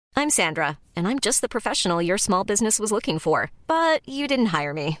I'm Sandra, and I'm just the professional your small business was looking for. But you didn't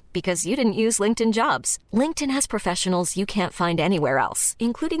hire me because you didn't use LinkedIn Jobs. LinkedIn has professionals you can't find anywhere else,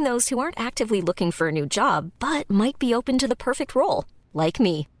 including those who aren't actively looking for a new job, but might be open to the perfect role, like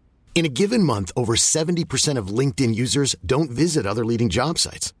me. In a given month, over 70% of LinkedIn users don't visit other leading job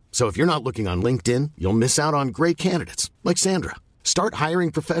sites. So if you're not looking on LinkedIn, you'll miss out on great candidates like Sandra. Start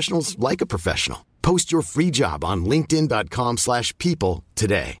hiring professionals like a professional. Post your free job on linkedin.com/people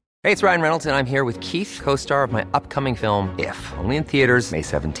today. Hey, it's Ryan Reynolds, and I'm here with Keith, co-star of my upcoming film, If, only in theaters May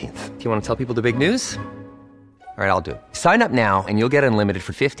 17th. Do you want to tell people the big news? All right, I'll do it. Sign up now and you'll get unlimited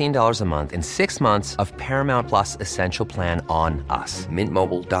for $15 a month and 6 months of Paramount Plus Essential Plan on us.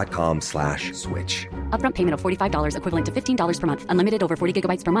 MintMobile.com/switch. Upfront payment of $45 equivalent to $15 per month. Unlimited over 40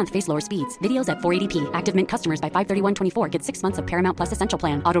 gigabytes per month. Face lower speeds. Videos at 480p. Active Mint customers by 531.24 get 6 months of Paramount Plus Essential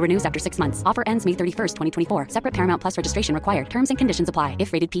Plan. Auto renews after 6 months. Offer ends May 31st, 2024. Separate Paramount Plus registration required. Terms and conditions apply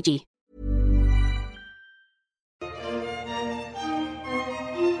if rated PG.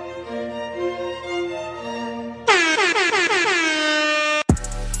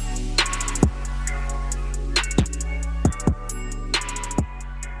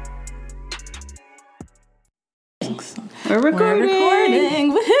 We're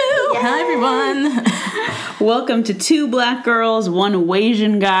recording. Woohoo! Yeah. Hi, everyone. Welcome to Two Black Girls, One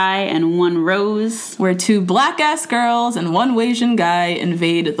Wasian Guy, and One Rose. Where two black-ass girls and one Wasian guy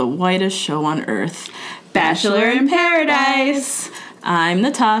invade the whitest show on earth. Bachelor in Paradise. I'm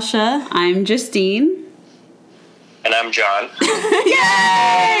Natasha. I'm Justine. And I'm John.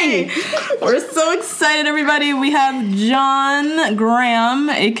 Yay! We're so excited, everybody. We have John Graham,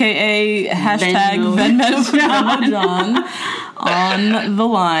 a.k.a. hashtag Venmo John, on the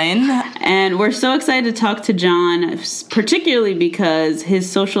line. And we're so excited to talk to John, particularly because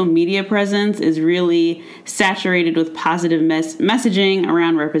his social media presence is really saturated with positive messaging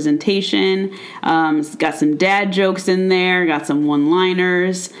around representation. It's got some dad jokes in there, got some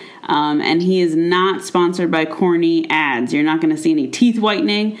one-liners. And he is not sponsored by corny ads. You're not going to see any teeth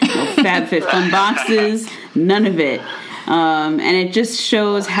whitening, no FabFitFun boxes, none of it. And it just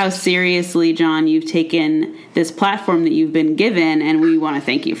shows how seriously, John, you've taken this platform that you've been given, and we want to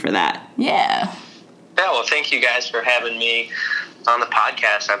thank you for that. Yeah. Yeah, well, thank you guys for having me on the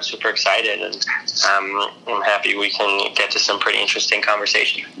podcast. I'm super excited, and I'm happy we can get to some pretty interesting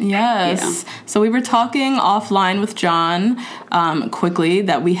conversation. Yes. Yeah. So we were talking offline with John quickly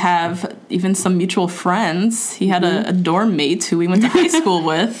that we have even some mutual friends. He had a dorm mate who we went to high school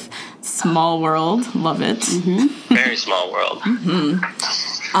with. Small world. Love it. Mm-hmm. Very small world. Mm-hmm.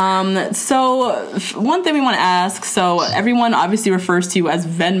 So one thing we want to ask, so everyone obviously refers to you as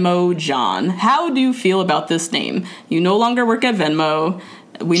Venmo John. How do you feel about this name? You no longer work at Venmo.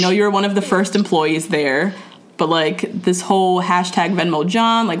 We know you're one of the first employees there, but like this whole hashtag Venmo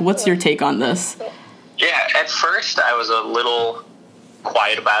John, like what's your take on this? Yeah, at first I was a little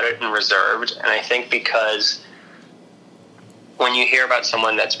quiet about it and reserved, and I think because when you hear about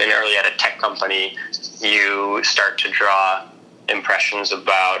someone that's been early at a tech company, you start to draw impressions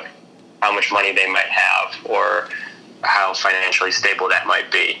about how much money they might have or how financially stable that might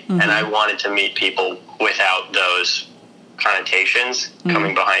be. Mm-hmm. And I wanted to meet people without those connotations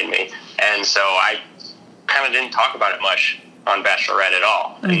coming behind me. And so I kind of didn't talk about it much on Bachelorette at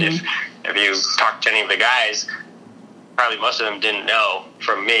all. Mm-hmm. And if you talk to any of the guys, probably most of them didn't know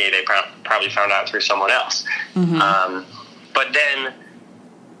from me. They probably found out through someone else. Mm-hmm. But then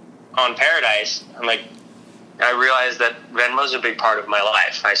on Paradise, I realized that Venmo's a big part of my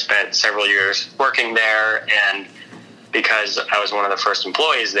life. I spent several years working there, and because I was one of the first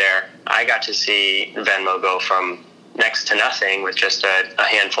employees there, I got to see Venmo go from next to nothing with just a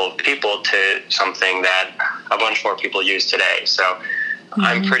handful of people to something that a bunch more people use today. So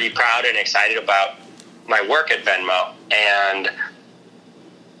I'm pretty proud and excited about my work at Venmo, and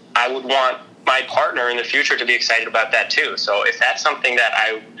I would want my partner in the future to be excited about that too. So if that's something that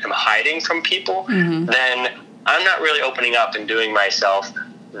I am hiding from people, then I'm not really opening up and doing myself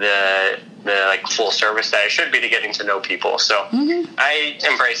the like full service that I should be to getting to know people. So I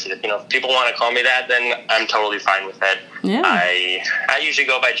embrace it. If people want to call me that, then I'm totally fine with it. Yeah. I usually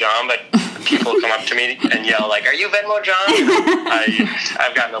go by John, but people come up to me and yell like, "Are you Venmo John?"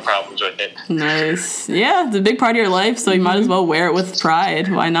 I've got no problems with it. Nice. Yeah, it's a big part of your life, so you might as well wear it with pride.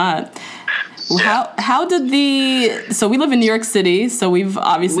 Why not? How did so we live in New York City, so we've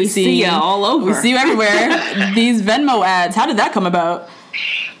obviously seen see you all over. We see you everywhere. These Venmo ads, how did that come about?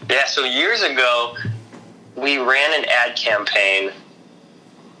 Yeah, so years ago, we ran an ad campaign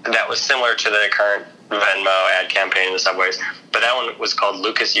that was similar to the current Venmo ad campaign in the subways, but that one was called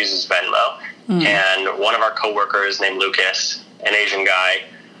Lucas Uses Venmo. And one of our coworkers named Lucas, an Asian guy,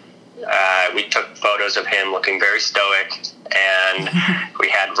 We took photos of him looking very stoic, and we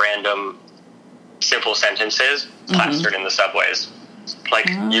had random simple sentences plastered in the subways. Like,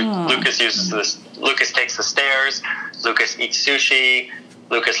 Lucas takes the stairs, Lucas eats sushi,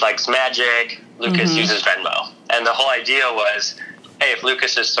 Lucas likes magic, Lucas uses Venmo. And the whole idea was, hey, if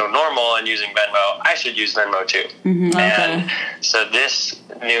Lucas is so normal and using Venmo, I should use Venmo too. And so this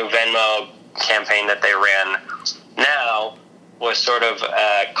new Venmo campaign that they ran now was sort of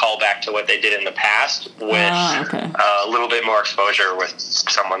a callback to what they did in the past with a little bit more exposure with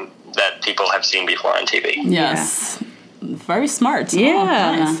someone that people have seen before on TV. Yes. Yeah. Very smart. Yeah.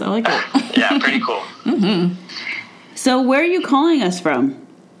 Oh, nice. I like it. Yeah, pretty cool. So where are you calling us from?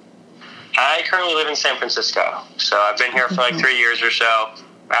 I currently live in San Francisco. So I've been here for like 3 years or so.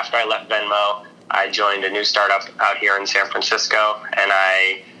 After I left Venmo, I joined a new startup out here in San Francisco, and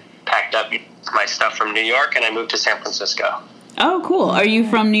I packed up my stuff from New York, and I moved to San Francisco. Oh, cool. Are you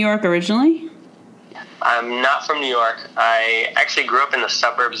from New York originally? I'm not from New York. I actually grew up in the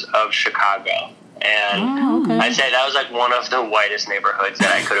suburbs of Chicago. And I'd say that was like one of the whitest neighborhoods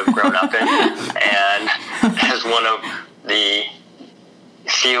that I could have grown up in. And as one of the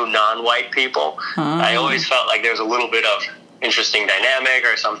few non-white people, I always felt like there was a little bit of interesting dynamic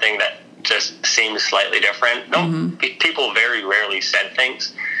or something that just seemed slightly different. People very rarely said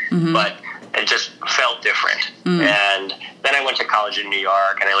things, but it just felt different. And then I went to college in New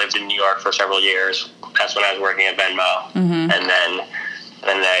York, and I lived in New York for several years. That's when I was working at Venmo. And then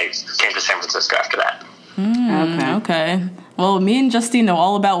I came to San Francisco after that. Okay. Well, me and Justine know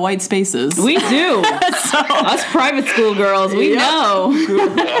all about white spaces. We do. Us private school girls, we know.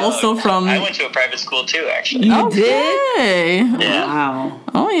 Also from... I went to a private school too, actually. You did? Yeah. Wow.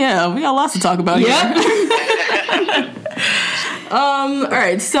 Oh, yeah. We got lots to talk about here. All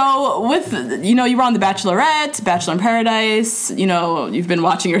right. So with, you were on The Bachelorette, Bachelor in Paradise, you've been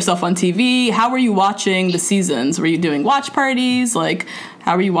watching yourself on TV. How were you watching the seasons? Were you doing watch parties? Like,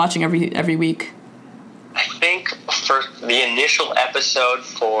 how were you watching every week? I think for the initial episode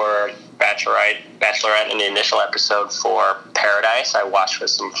for Bachelorette and the initial episode for Paradise, I watched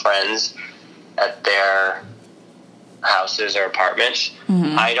with some friends at their houses or apartments.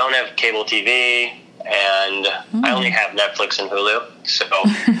 I don't have cable TV, and I only have Netflix and Hulu. So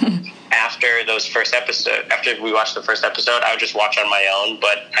after we watched the first episode, I would just watch on my own,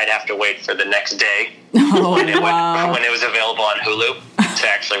 but I'd have to wait for the next day when it was available on Hulu to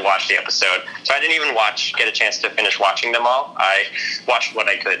actually watch the episode. So I didn't even get a chance to finish watching them all. I watched what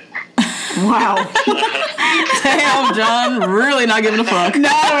I could. Wow. Damn, John, really not giving a fuck.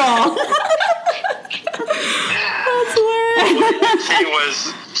 Not at all. That's hilarious. He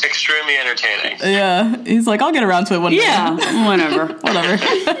was extremely entertaining. Yeah, he's like, I'll get around to it one day. Yeah, whatever.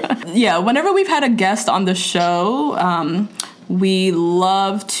 Yeah, whenever we've had a guest on the show, we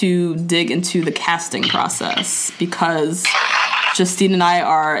love to dig into the casting process because Justine and I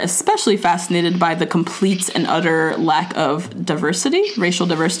are especially fascinated by the complete and utter lack of racial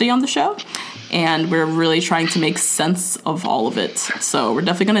diversity on the show. And we're really trying to make sense of all of it. So we're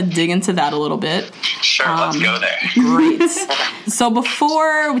definitely going to dig into that a little bit. Sure, let's go there. Great. So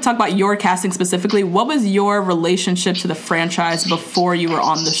before we talk about your casting specifically, what was your relationship to the franchise before you were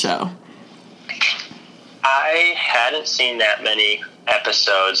on the show? I hadn't seen that many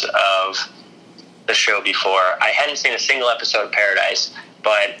episodes of the show before. I hadn't seen a single episode of Paradise,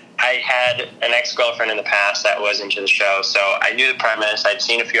 but I had an ex-girlfriend in the past that was into the show, so I knew the premise. I'd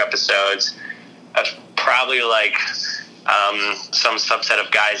seen a few episodes. I was probably like some subset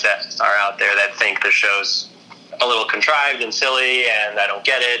of guys that are out there that think the show's a little contrived and silly, and I don't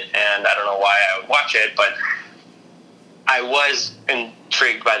get it, and I don't know why I would watch it, but I was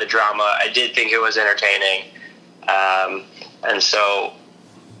intrigued by the drama. I did think it was entertaining, and so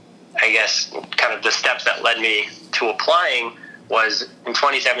I guess kind of the steps that led me to applying was in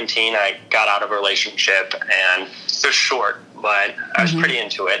 2017, I got out of a relationship, and it was short, but I was pretty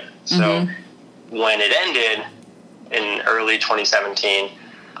into it. So when it ended in early 2017,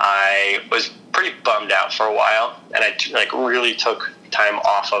 I was pretty bummed out for a while, and I really took time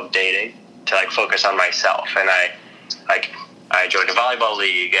off of dating to focus on myself. And I joined a volleyball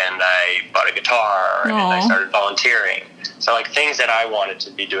league, and I bought a guitar, and I started volunteering. So things that I wanted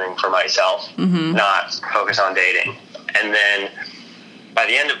to be doing for myself, not focus on dating. And then by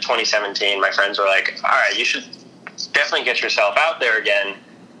the end of 2017, my friends were like, all right, you should definitely get yourself out there again.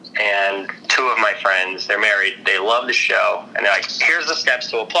 And two of my friends, they're married, they love the show, and they're like, here's the steps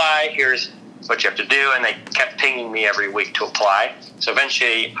to apply, here's what you have to do, and they kept pinging me every week to apply. So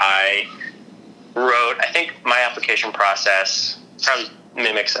eventually I think my application process probably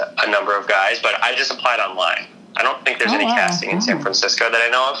mimics a number of guys, but I just applied online. I don't think there's any casting in San Francisco that I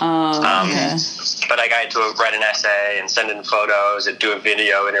know of. Okay. But I got to write an essay and send in photos and do a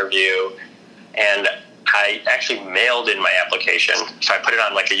video interview. And I actually mailed in my application. So I put it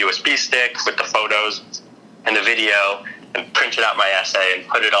on like a USB stick with the photos and the video and printed out my essay and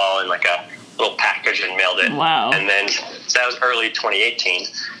put it all in like a little package and mailed it. Wow. And then, so that was early 2018.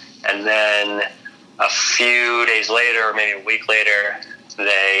 And then a few days later, or maybe a week later,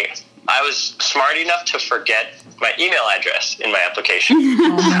 I was smart enough to forget my email address in my application.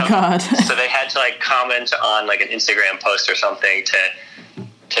 Oh my God. So they had to like comment on like an Instagram post or something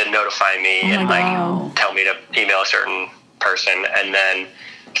to notify me and like tell me to email a certain person. And then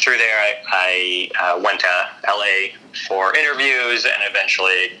through there, I went to LA for interviews and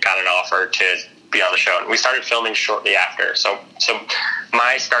eventually got an offer to be on the show. And we started filming shortly after. So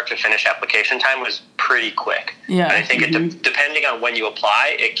my start to finish application time was pretty quick. Yeah. And I think depending on when you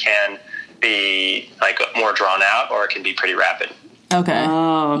apply, it can be like more drawn out or it can be pretty rapid. Okay.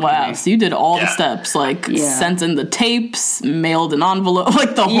 Oh, okay. Wow. So you did all the steps, like sent in the tapes, mailed an envelope,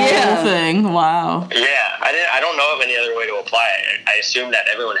 like the whole thing. Wow. Yeah. I don't know of any other way to apply. I assume that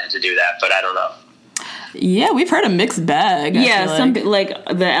everyone had to do that, but I don't know. Yeah, we've heard a mixed bag. Yeah, some like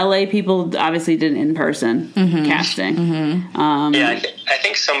the LA people obviously did in-person casting. I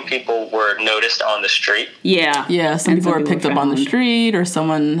think some people were noticed on the street. Yeah, some people were picked up on the street, or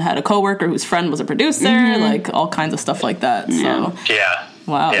someone had a coworker whose friend was a producer, like all kinds of stuff like that. So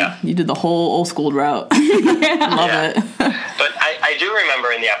wow, you did the whole old school route. Love it. But I do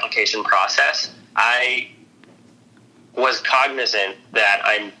remember in the application process, I was cognizant that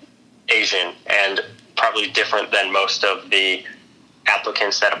I'm Asian and probably different than most of the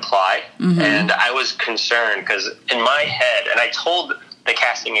applicants that apply. And I was concerned because in my head, and I told the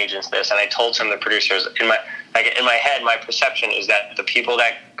casting agents this, and I told some of the producers, in my head, my perception is that the people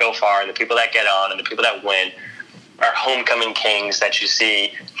that go far and the people that get on and the people that win are homecoming kings that you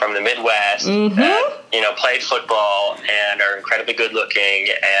see from the Midwest that, played football and are incredibly good looking,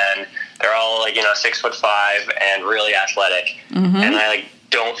 and they're all like, 6'5" and really athletic. And I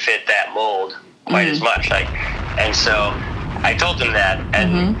don't fit that mold quite as much. And so I told them that,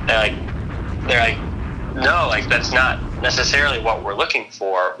 and they're like, no, that's not necessarily what we're looking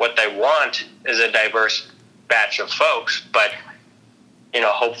for. What they want is a diverse batch of folks, but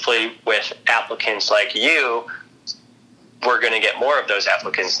hopefully with applicants like you, we're going to get more of those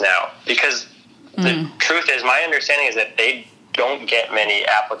applicants now, because the truth is, my understanding is that they don't get many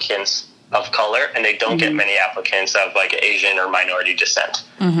applicants of color, and they don't get many applicants of Asian or minority descent.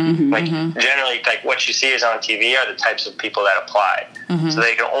 Generally, what you see is on TV are the types of people that apply. So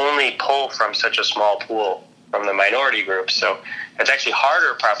they can only pull from such a small pool from the minority group. So it's actually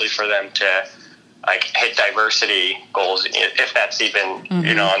harder probably for them to hit diversity goals, if that's even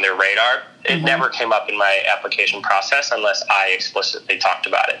on their radar. It never came up in my application process unless I explicitly talked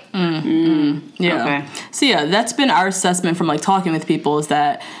about it. Okay. So that's been our assessment from talking with people, is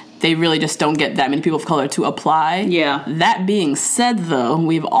that they really just don't get that many people of color to apply. Yeah. That being said, though,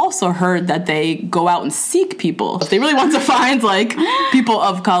 we've also heard that they go out and seek people. If they really want to find people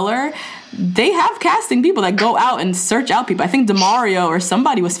of color, they have casting people that go out and search out people. I think DeMario or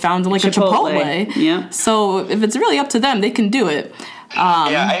somebody was found in a Chipotle. Yeah. So if it's really up to them, they can do it.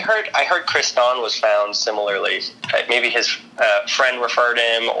 I heard Chris Don was found similarly. Maybe his friend referred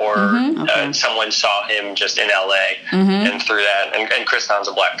him, or someone saw him just in LA and through that. And Chris Don's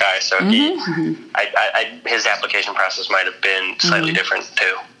a black guy, so his application process might have been slightly different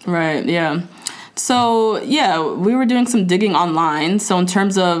too. Right. Yeah. So, we were doing some digging online. So in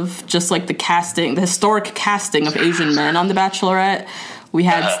terms of just the casting, the historic casting of Asian men on The Bachelorette, we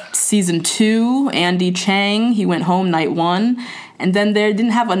had season 2, Andy Chang. He went home night 1. And then they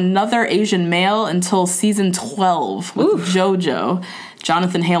didn't have another Asian male until season 12 with JoJo.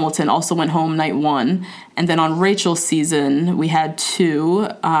 Jonathan Hamilton also went home night 1. And then on Rachel's season, we had 2.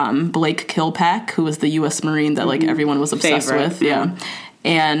 Blake Kilpack, who was the U.S. Marine that everyone was obsessed with. Yeah.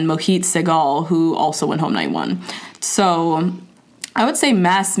 And Mohit Segal, who also went home night 1. So I would say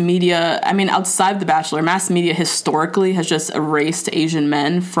mass media, outside The Bachelor, mass media historically has just erased Asian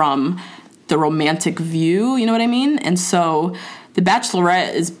men from the romantic view, you know what I mean? And so The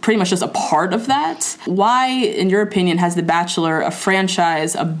Bachelorette is pretty much just a part of that. Why, in your opinion, has The Bachelor, a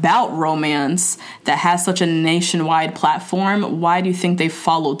franchise about romance that has such a nationwide platform, why do you think they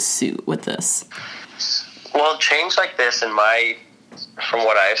followed suit with this? Well, change like this, from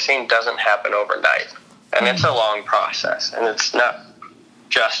what I've seen, doesn't happen overnight. And it's a long process. And it's not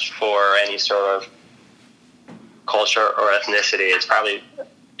just for any sort of culture or ethnicity. It's probably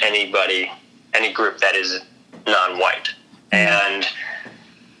anybody, any group that is non-white. And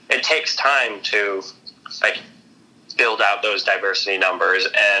it takes time to build out those diversity numbers,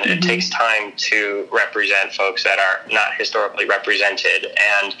 and it takes time to represent folks that are not historically represented.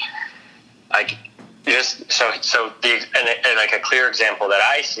 And like just so like a clear example that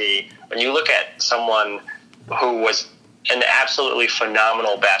I see, when you look at someone who was an absolutely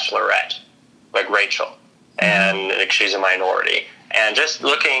phenomenal bachelorette, like Rachel, and like, she's a minority, and just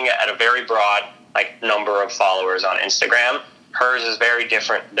looking at a very broad like number of followers on Instagram, hers is very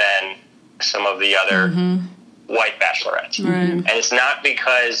different than some of the other white bachelorettes. Right. And it's not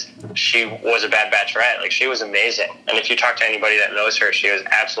because she was a bad bachelorette. Like, she was amazing. And if you talk to anybody that knows her, she was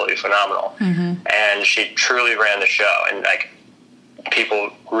absolutely phenomenal. And she truly ran the show. And, like,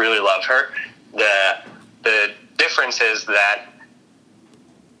 people really love her. The difference is that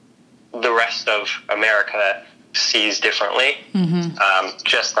the rest of America sees differently,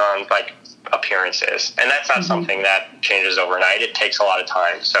 just on, like, appearances, and that's not something that changes overnight. It takes a lot of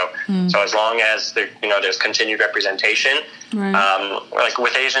time. So as long as there, there's continued representation, like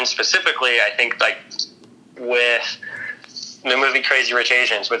with Asians specifically, I think like with the movie Crazy Rich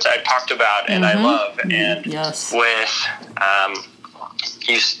Asians, which I talked about and I love, and with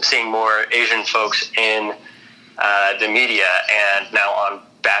you seeing more Asian folks in the media and now on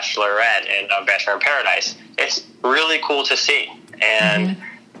Bachelorette and on Bachelor in Paradise, it's really cool to see. And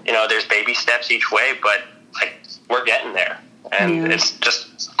there's baby steps each way, but like we're getting there, and it's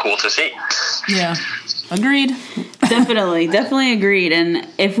just cool to see. Yeah, agreed. Definitely agreed. And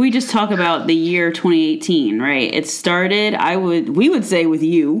if we just talk about the year 2018, right? It started, we would say, with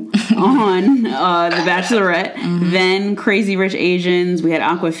you on The Bachelorette, then Crazy Rich Asians. We had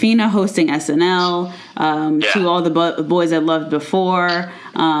Awkwafina hosting SNL. To All the Boys I Loved Before.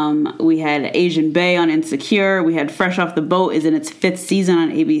 We had Asian Bae on Insecure. We had Fresh Off the Boat is in its 5th season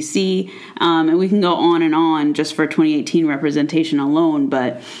on ABC. And we can go on and on just for 2018 representation alone.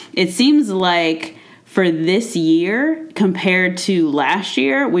 But it seems like for this year, compared to last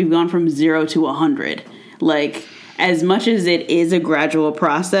year, we've gone from 0 to 100. Like, as much as it is a gradual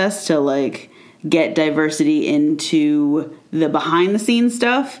process to, like, get diversity into the behind-the-scenes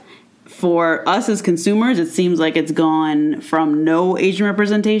stuff, for us as consumers, it seems like it's gone from no Asian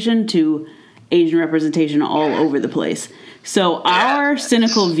representation to Asian representation all over the place. So our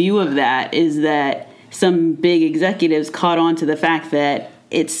cynical view of that is that some big executives caught on to the fact that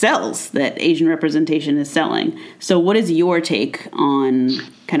it sells, that Asian representation is selling. So what is your take on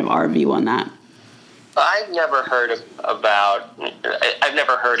kind of our view on that? I've never heard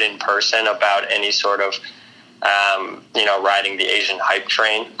in person about any sort of riding the Asian hype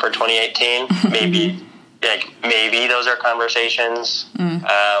train for 2018. Maybe those are conversations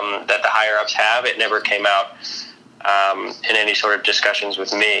that the higher ups have. It never came out in any sort of discussions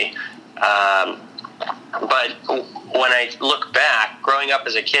with me. But when I look back, growing up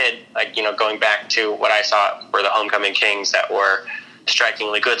as a kid, going back to what I saw were the Homecoming Kings that were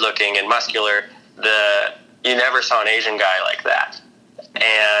strikingly good looking and muscular, you never saw an Asian guy like that.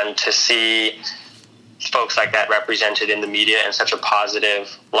 And to see folks like that represented in the media in such a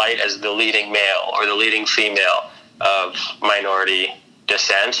positive light as the leading male or the leading female of minority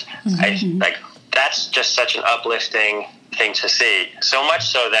descent, that's just such an uplifting thing to see. So much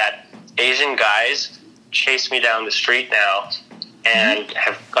so that Asian guys chase me down the street now and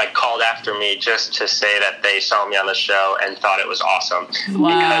have called after me just to say that they saw me on the show and thought it was awesome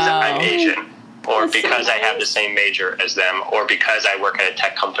because I'm Asian, or because I have the same major as them, or because I work at a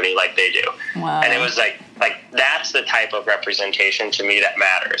tech company like they do. Wow. And it was like that's the type of representation to me that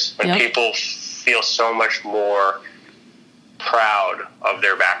matters. When people feel so much more proud of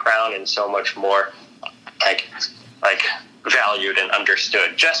their background and so much more like valued and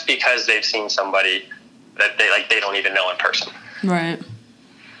understood just because they've seen somebody that they don't even know in person. Right.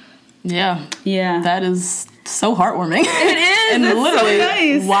 Yeah. That is so heartwarming. It is. And literally so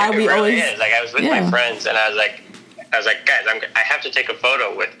nice. Why it we really always is. I was with my friends and I was like, guys, I have to take a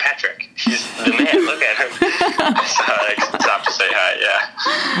photo with Patrick. He's the man. Look at him. So I stopped to say hi.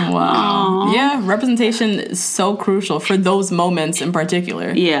 Yeah. Wow. Aww. Yeah, representation is so crucial for those moments in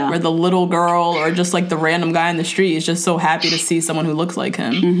particular. Yeah. Where the little girl or just the random guy in the street is just so happy to see someone who looks like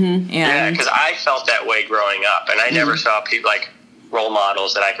him. Yeah, because I felt that way growing up, and I never saw people role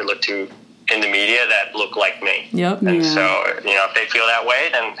models that I could look to in the media that look like me. Yep. And so, if they feel that way,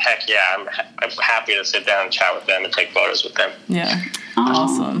 then heck yeah, I'm happy to sit down and chat with them and take photos with them. Yeah.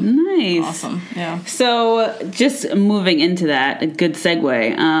 Awesome. Nice. Awesome. Yeah. So just moving into that, a good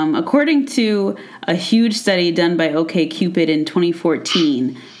segue. According to a huge study done by OkCupid in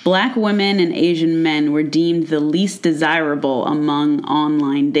 2014, Black women and Asian men were deemed the least desirable among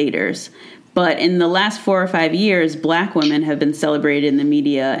online daters. But in the last 4 or 5 years, Black women have been celebrated in the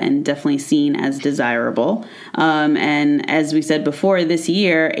media and definitely seen as desirable. And as we said before, this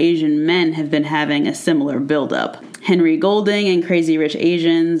year, Asian men have been having a similar buildup. Henry Golding and Crazy Rich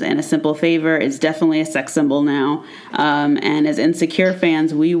Asians and A Simple Favor is definitely a sex symbol now. And as Insecure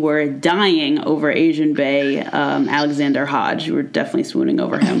fans, we were dying over Asian Bae Alexander Hodge. We were definitely swooning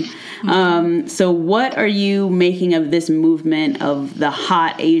over him. So what are you making of this movement of the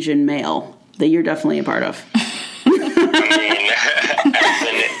hot Asian male that you're definitely a part of?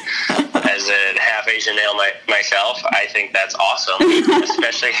 As a half Asian male myself, I think that's awesome,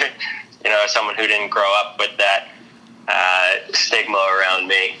 especially, as someone who didn't grow up with that stigma around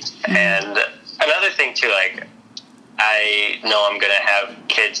me. And another thing too, like, I know I'm going to have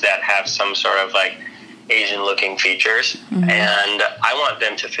kids that have some sort of like Asian looking features, and I want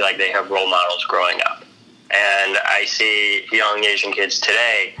them to feel like they have role models growing up. And I see young Asian kids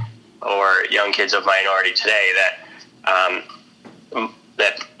today, or young kids of minority today,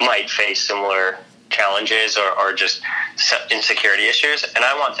 that might face similar challenges or just insecurity issues, and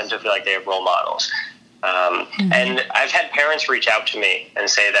I want them to feel like they have role models. And I've had parents reach out to me and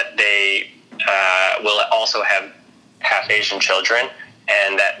say that they will also have half Asian children,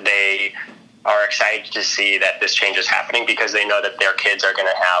 and that they are excited to see that this change is happening because they know that their kids are going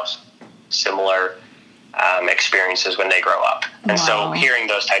to have similar experiences when they grow up. And so hearing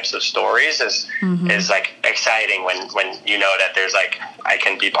those types of stories is like exciting when you know that there's like, I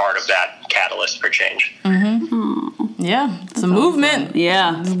can be part of that catalyst for change. Yeah, it's a movement.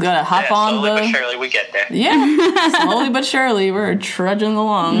 Yeah, just gotta hop on slowly but surely we get there. Yeah, slowly but surely we're trudging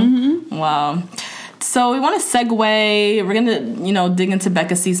along. Wow. So we want to segue. We're gonna, dig into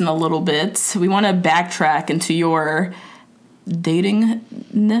Becca's season a little bit. We want to backtrack into your dating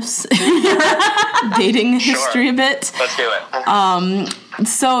history a bit. Let's do it.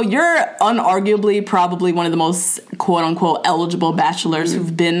 So you're unarguably probably one of the most quote unquote eligible bachelors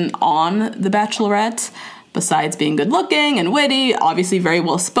who've been on The Bachelorette. Besides being good looking and witty, obviously very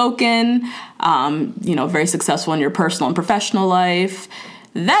well spoken, very successful in your personal and professional life.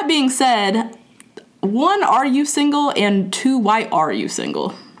 That being said, 1, are you single? And 2, why are you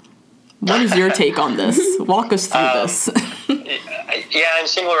single? What is your take on this? Walk us through this. Yeah, I'm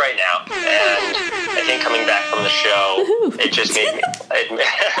single right now, and I think coming back from the show, it just made me.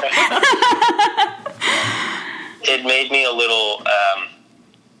 It made me a little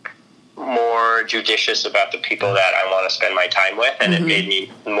more judicious about the people that I want to spend my time with, and it made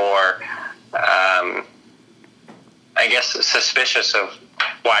me more, suspicious of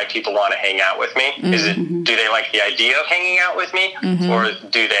why people want to hang out with me. Is it, do they like the idea of hanging out with me, or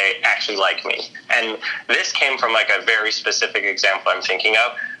do they actually like me? And this came from like a very specific example I'm thinking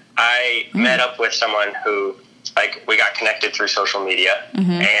of. I met up with someone who, like, we got connected through social media,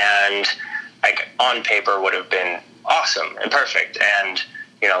 and like on paper would have been awesome and perfect, and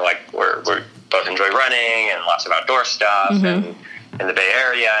we're both enjoy running and lots of outdoor stuff, and in the Bay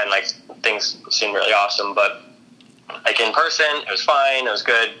Area, and like things seem really awesome. But like in person, it was fine, it was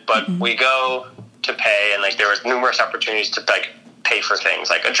good. But we go to pay, and like there was numerous opportunities to like pay for things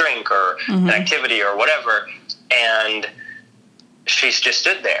like a drink or an activity or whatever, and she just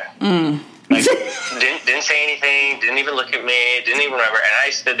stood there, like didn't say anything, didn't even look at me, didn't even remember, and I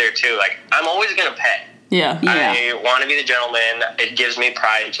stood there too. Like, I'm always gonna pay. Yeah. I want to be the gentleman. It gives me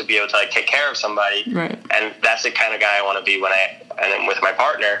pride to be able to like take care of somebody, right? And that's the kind of guy I want to be when I'm with my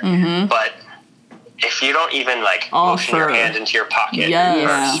partner. But if you don't even like motion your hand into your pocket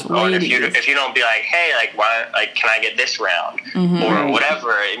first, or if you don't be like, hey, like, why, like, can I get this round or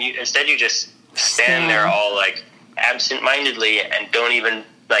whatever, and instead you just stand there all like absent-mindedly and don't even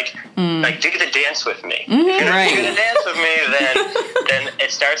like do the dance with me. If you're not doing the dance with me, then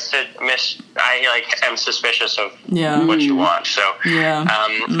it starts to I like am suspicious of what you want. So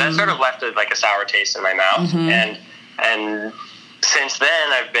that sort of left like a sour taste in my mouth. And since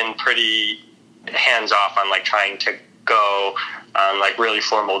then I've been pretty hands off on like trying to go on like really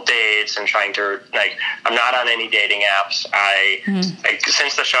formal dates and trying to like, I'm not on any dating apps. Like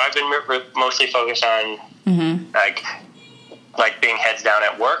since the show I've been mostly focused on like being heads down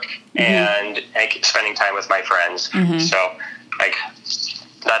at work and like spending time with my friends. So like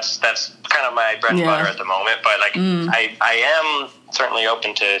that's kind of my bread and butter at the moment. But like I am certainly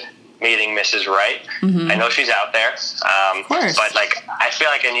open to meeting Mrs. Right. I know she's out there. But like I feel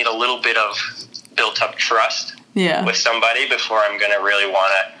like I need a little bit of built up trust with somebody before I'm gonna really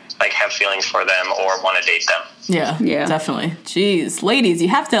want to like have feelings for them or want to date them. Yeah, definitely. Jeez, ladies, you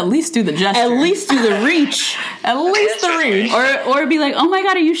have to at least do the gesture. At least do the reach. At least the reach. Or be like, oh my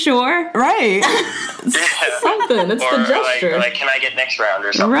God, are you sure? Right. Something. It's the gesture. Like, can I get next round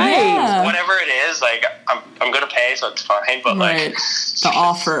or something? Right. Yeah. Whatever it is, like, I'm going to pay, so it's fine. But, like, the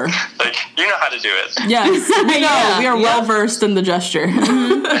offer. Like, you know how to do it. Yes. We are well versed in the gesture.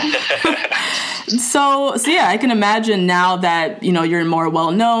 So yeah, I can imagine now that, you're more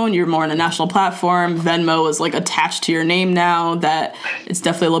well known, you're more on a national platform, Venmo is like attached to your name now, that it's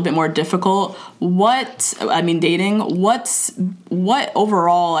definitely a little bit more difficult. Dating, what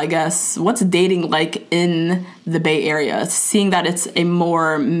overall, I guess, what's dating like in the Bay Area? Seeing that it's a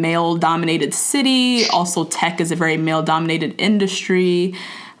more male-dominated city, also tech is a very male-dominated industry.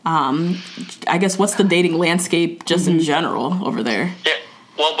 I guess, what's the dating landscape just in general over there? Yeah.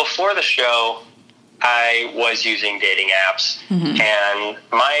 Well, before the show, I was using dating apps, and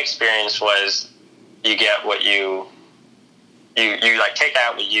my experience was you get what you like take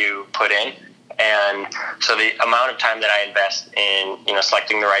out what you put in, and so the amount of time that I invest in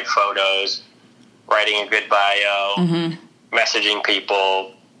selecting the right photos, writing a good bio, messaging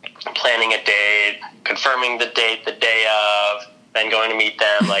people, planning a date, confirming the date the day of, then going to meet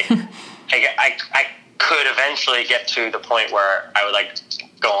them, like I could eventually get to the point where I would like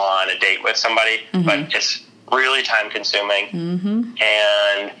go on a date with somebody, but it's really time consuming,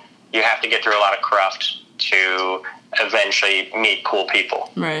 and you have to get through a lot of cruft to eventually meet cool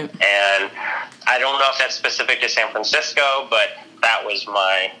people. Right. And I don't know if that's specific to San Francisco, but that was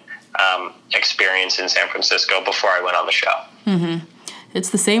my experience in San Francisco before I went on the show.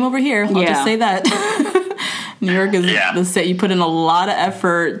 It's the same over here. I'll just say that. New York is the same. You put in a lot of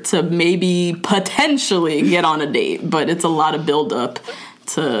effort to maybe potentially get on a date, but it's a lot of buildup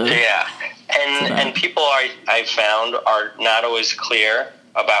to. Yeah. And people I've found are not always clear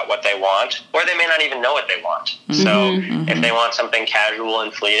about what they want, or they may not even know what they want. So if they want something casual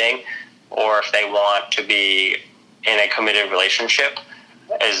and fleeting, or if they want to be in a committed relationship,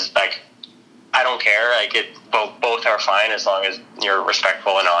 is like, I don't care. I get both are fine as long as you're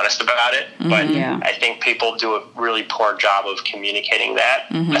respectful and honest about it. But I think people do a really poor job of communicating that,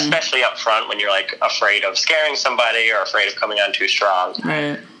 especially up front when you're like afraid of scaring somebody or afraid of coming on too strong.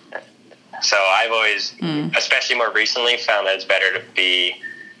 Right. So I've always, especially more recently, found that it's better to be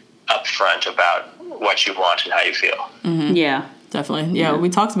upfront about what you want and how you feel. Yeah, definitely. Yeah, we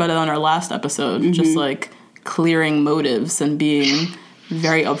talked about it on our last episode, just like clearing motives and being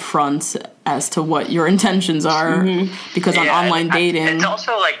very upfront as to what your intentions are, because on online dating, it's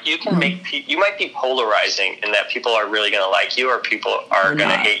also like you can you might be polarizing in that people are really going to like you, or people are going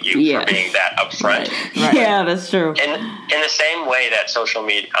to hate you for being that upfront. Right. Yeah, that's true. In the same way that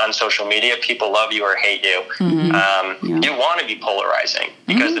on social media, people love you or hate you, you want to be polarizing,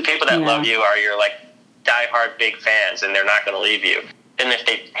 because the people that love you are your like diehard big fans, and they're not going to leave you. And if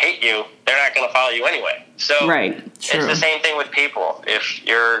they hate you, they're not going to follow you anyway. So it's the same thing with people. If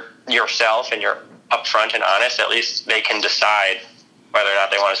you're yourself and you're upfront and honest, at least they can decide whether or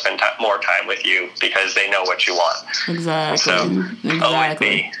not they want to spend more time with you, because they know what you want. Exactly.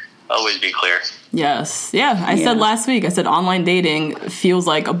 So always be clear. Yes. Yeah. I said last week, online dating feels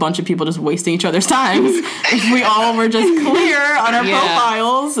like a bunch of people just wasting each other's time. If we all were just clear on our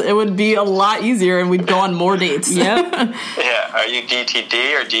profiles, it would be a lot easier and we'd go on more dates. Yep. Are you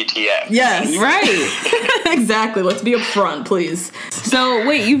DTD or DTF? Yes. Right. Exactly. Let's be upfront, please. So,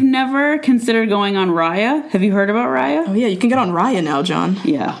 wait, you've never considered going on Raya? Have you heard about Raya? Oh, yeah. You can get on Raya now, John.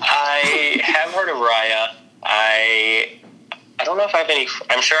 Yeah. I have heard of Raya. I don't know if I have any.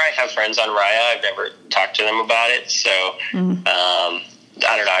 I'm sure I have friends on Raya. I've never talked to them about it, so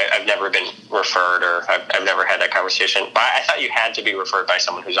I don't know. I've never been referred, or I've never had that conversation. But I thought you had to be referred by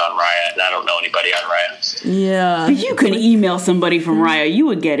someone who's on Raya, and I don't know anybody on Raya. Yeah, but you could email somebody from Raya. You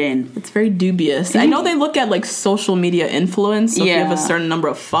would get in. It's very dubious. I know they look at like social media influence. So if you have a certain number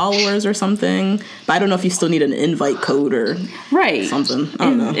of followers or something, but I don't know if you still need an invite code or something. I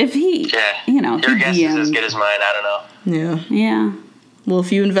don't know. If he, your guess is as good as mine. I don't know. Yeah. Well,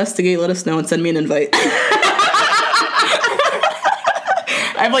 if you investigate, let us know and send me an invite.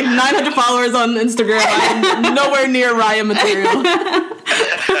 I have like 900 followers on Instagram. I'm nowhere near Raya material.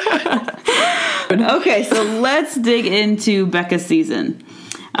 Okay, so let's dig into Becca's season.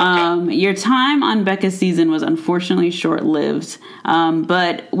 Your time on Becca's season was unfortunately short-lived,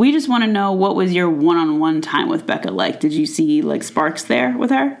 but we just want to know, what was your one-on-one time with Becca like? Did you see like sparks there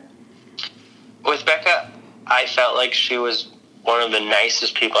with her? With Becca, I felt like she was one of the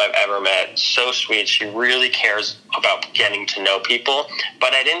nicest people I've ever met. So sweet. She really cares about getting to know people,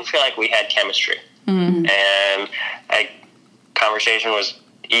 but I didn't feel like we had chemistry. And conversation was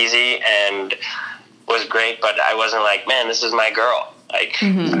easy and was great, but I wasn't like, man, this is my girl. Like,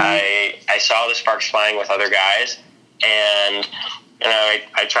 I saw the sparks flying with other guys, and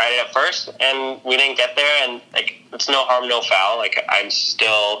I tried it at first, and we didn't get there, and like, it's no harm, no foul. Like, I'm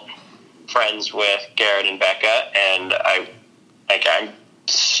still friends with Garrett and Becca, and I'm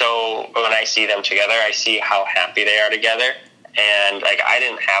so, when I see them together, I see how happy they are together, and like, I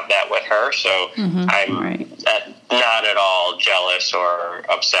didn't have that with her, so I'm not at all jealous or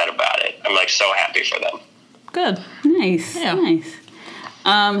upset about it. I'm like so happy for them. Good. Nice. Yeah. Nice.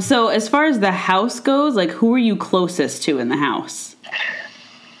 So as far as the house goes, like, who are you closest to in the house?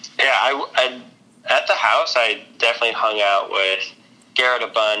 Yeah, I at the house, I definitely hung out with Garrett a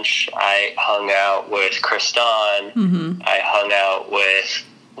bunch. I hung out with Kristan. I hung out with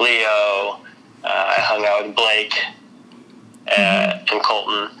Leo. I hung out with Blake and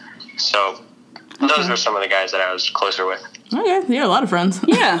Colton. So those were some of the guys that I was closer with. Okay, you had a lot of friends.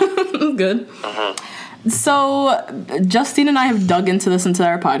 Yeah. Good. So Justine and I have dug into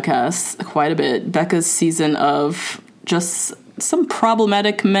our podcast quite a bit. Becca's season of just some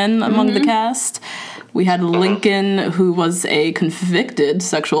problematic men among the cast. We had Lincoln, who was a convicted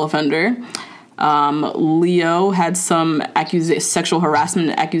sexual offender. Leo had some sexual harassment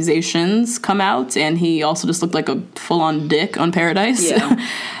accusations come out, and he also just looked like a full-on dick on Paradise. Yeah.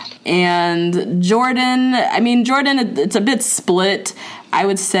 And Jordan, it's a bit split. I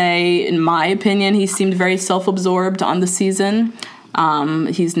would say, in my opinion, he seemed very self-absorbed on the season.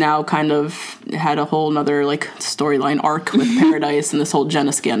 He's now kind of had a whole nother like storyline arc with Paradise and this whole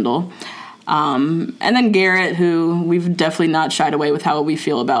Jenna scandal. And then Garrett, who we've definitely not shied away with how we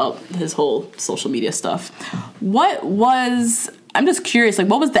feel about his whole social media stuff. I'm just curious, like,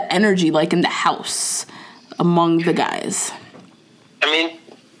 what was the energy like in the house among the guys? I mean,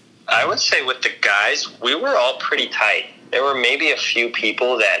 I would say with the guys, we were all pretty tight. There were maybe a few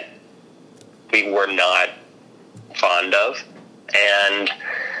people that we were not fond of. And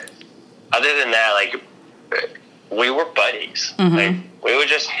other than that, like, we were buddies. Like, we would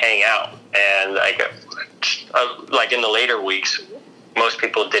just hang out. And like in the later weeks, most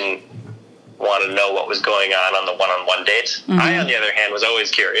people didn't want to know what was going on the one-on-one dates. I, on the other hand, was always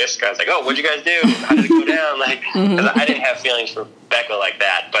curious. I was like, oh, what'd you guys do? How did it go down? Like, 'cause I didn't have feelings for Becca like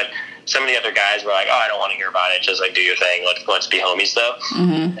that. But some of the other guys were like, oh, I don't want to hear about it. Just like, do your thing. Let's be homies though.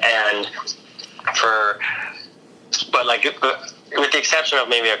 And but like, with the exception of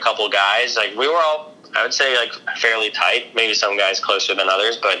maybe a couple guys, like, we were all, I would say, like, fairly tight. Maybe some guys closer than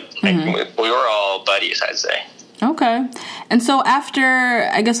others, but like, we were all buddies, I'd say. Okay. And so after,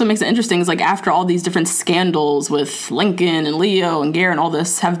 I guess what makes it interesting is, like, after all these different scandals with Lincoln and Leo and Garrett and all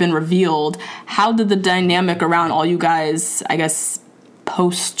this have been revealed, how did the dynamic around all you guys, I guess,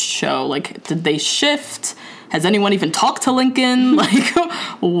 post-show, like, did they shift? Has anyone even talked to Lincoln? Like,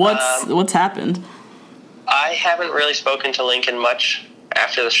 what's happened? I haven't really spoken to Lincoln much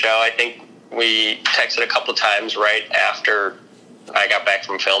after the show. I think we texted a couple times right after I got back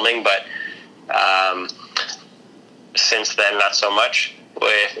from filming, but since then, not so much.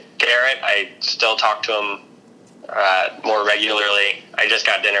 With Garrett, I still talk to him more regularly. I just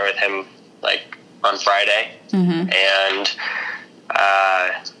got dinner with him like on Friday. And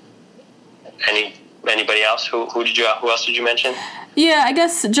anybody else? Who else did you mention? Yeah, I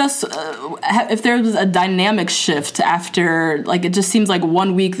guess just if there was a dynamic shift after, like, it just seems like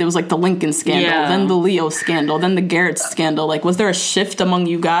 1 week there was like the Lincoln scandal, then the Leo scandal, then the Garrett scandal. Like, was there a shift among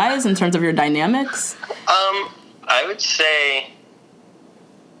you guys in terms of your dynamics? I would say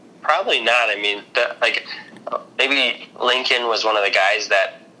probably not. I mean, maybe Lincoln was one of the guys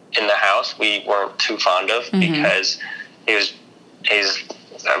that in the house we weren't too fond of because he's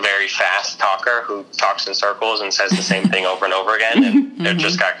a very fast talker who talks in circles and says the same thing over and over again, and it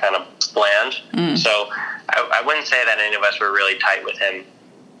just got kind of bland. So I wouldn't say that any of us were really tight with him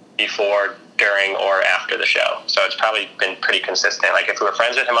before, during, or after the show. So it's probably been pretty consistent. Like, if we were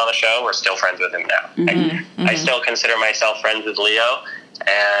friends with him on the show, we're still friends with him now. I still consider myself friends with Leo,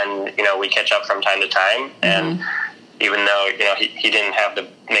 and, you know, we catch up from time to time, and even though, you know, he didn't have to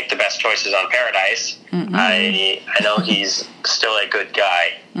make the best choices on Paradise, I know he's still a good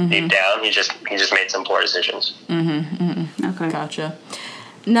guy deep down. He just made some poor decisions. Okay, gotcha.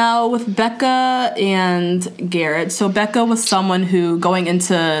 Now, with Becca and Garrett, so Becca was someone who, going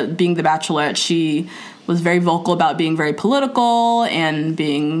into being the Bachelorette, she was very vocal about being very political and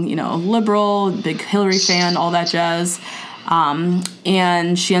being, you know, liberal, big Hillary fan, all that jazz.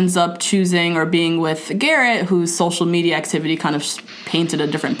 And she ends up choosing or being with Garrett, whose social media activity kind of painted a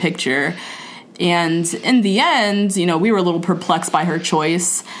different picture. And in the end, we were a little perplexed by her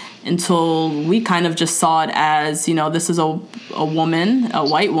choice until we kind of just saw it as, this is a woman, a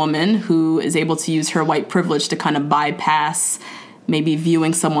white woman, who is able to use her white privilege to kind of bypass maybe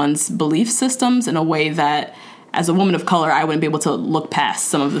viewing someone's belief systems in a way that, as a woman of color, I wouldn't be able to look past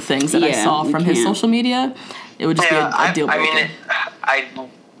some of the things that I saw from his social media. It would just be a deal breaker.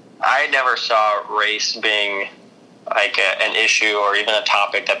 I never saw race being like an issue or even a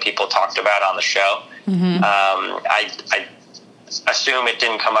topic that people talked about on the show. Mm-hmm. I assume it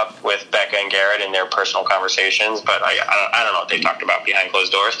didn't come up with Becca and Garrett in their personal conversations, but I don't know what they talked about behind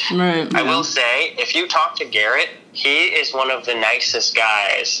closed doors. Right. I will say, if you talk to Garrett, he is one of the nicest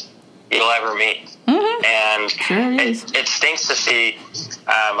guys you'll ever meet. Mm-hmm. And it stinks to see,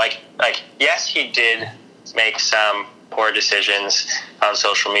 yes, he did make some poor decisions on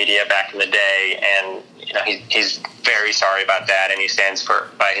social media back in the day, and he's very sorry about that, and he stands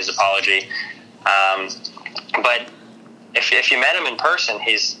by his apology. But if you met him in person,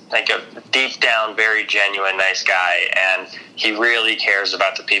 he's like a deep down, very genuine, nice guy, and he really cares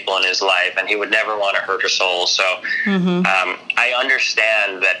about the people in his life, and he would never want to hurt a soul. So I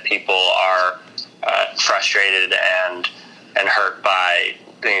understand that people are frustrated and hurt by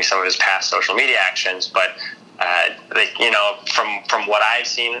some of his past social media actions, but from what I've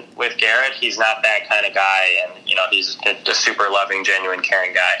seen with Garrett, he's not that kind of guy, and he's a super loving, genuine,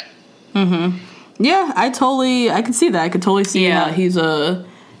 caring guy. Mm-hmm. Yeah, I can see that. I could totally see how he's a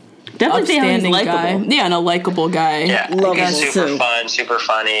definitely upstanding guy. Yeah, and a likable guy. Yeah, he's super fun, super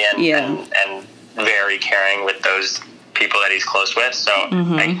funny, and very caring with those people that he's close with. So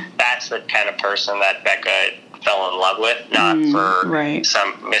that's the kind of person that Becca fell in love with, not for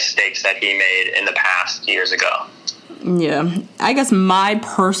some mistakes that he made in the past years ago. Yeah, I guess my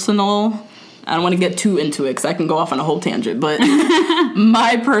personal, I don't want to get too into it because I can go off on a whole tangent, but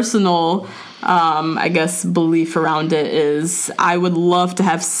my personal belief around it is I would love to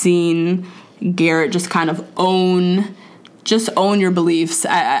have seen Garrett just kind of own your beliefs.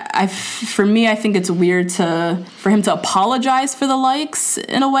 For me, I think it's weird for him to apologize for the likes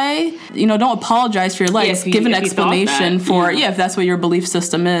in a way. Don't apologize for your likes. Give an explanation for, if that's what your belief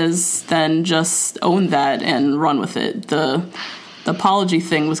system is, then just own that and run with it. The apology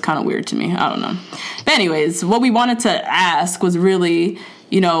thing was kind of weird to me. I don't know. But anyways, what we wanted to ask was really,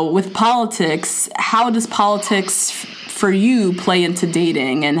 with politics, how does politics for you play into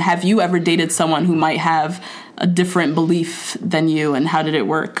dating? And have you ever dated someone who might have a different belief than you, and how did it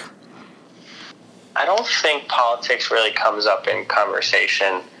work? I don't think politics really comes up in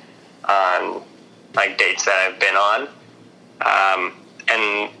conversation on dates that I've been on.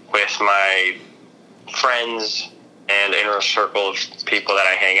 And with my friends and inner circle of people that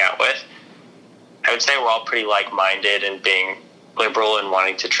I hang out with, I would say we're all pretty like-minded and being liberal and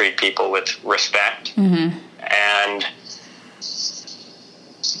wanting to treat people with respect. Mm-hmm. And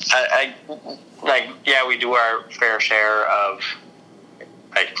we do our fair share of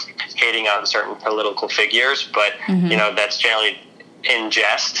hating on certain political figures, but that's generally in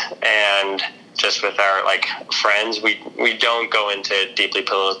jest, and just with our friends, we don't go into deeply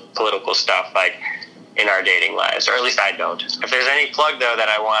political stuff in our dating lives, or at least I don't. If there's any plug though that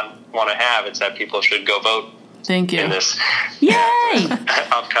I want to have, it's that people should go vote. Thank you. In this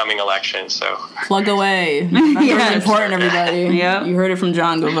upcoming election, so plug away. That's really important, everybody. Yep. You heard it from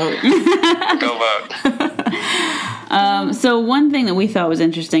John. Go vote. Go vote. So one thing that we thought was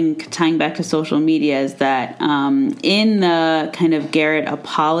interesting, tying back to social media, is that in the kind of Garrett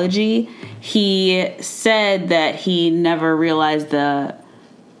apology, he said that he never realized the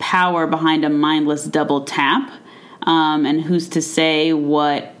power behind a mindless double tap, and who's to say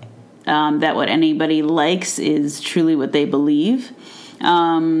that what anybody likes is truly what they believe.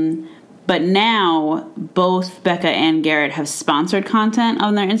 But now both Becca and Garrett have sponsored content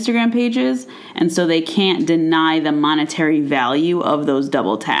on their Instagram pages, and so they can't deny the monetary value of those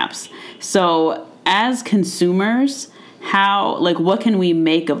double taps. So as consumers, what can we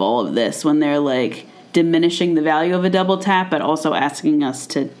make of all of this when they're diminishing the value of a double tap, but also asking us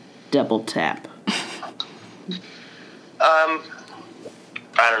to double tap? I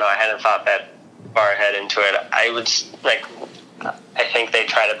don't know. I hadn't thought that far ahead into it. I think they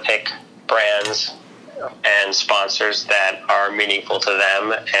try to pick brands and sponsors that are meaningful to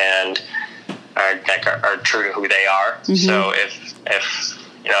them and are true to who they are. Mm-hmm. So if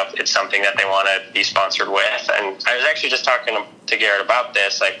it's something that they want to be sponsored with, and I was actually just talking to Garrett about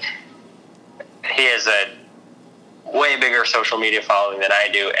this. He has a way bigger social media following than I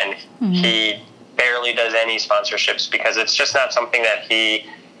do, and he barely does any sponsorships because it's just not something that he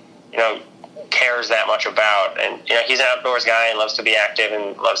cares that much about. And, he's an outdoors guy and loves to be active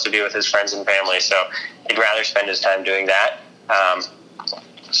and loves to be with his friends and family. So he'd rather spend his time doing that.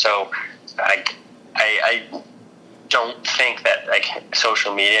 So I don't think that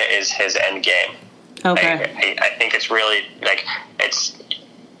social media is his end game. Okay. I think it's really it's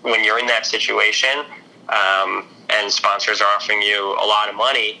when you're in that situation, and sponsors are offering you a lot of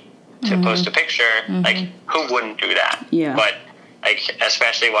money to post a picture, who wouldn't do that? Yeah. But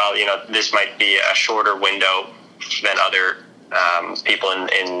especially while, this might be a shorter window than other people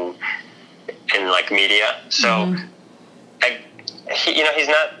in media. So he's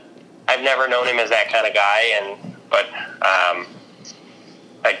not, I've never known him as that kind of guy, but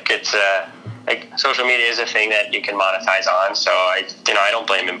it's social media is a thing that you can monetize on. So I don't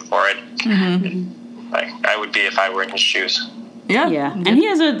blame him for it. I would be if I were in his shoes. Yeah. And he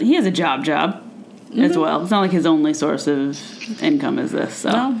has a job as well. It's not like his only source of income is this. So.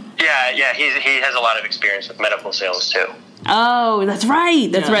 No. Yeah. He has a lot of experience with medical sales too. Oh, that's right.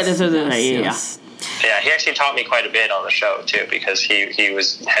 That's right. Yes. Yeah, he actually taught me quite a bit on the show too, because he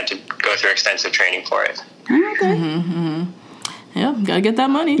had to go through extensive training for it. Okay. Yeah, gotta get that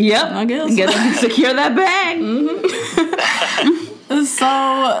money. Yep, I guess. Gotta secure that bag.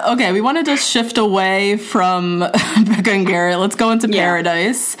 So, okay, we wanted to shift away from Becca and Garrett. Let's go into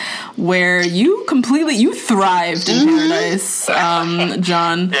Paradise, where you thrived in Paradise,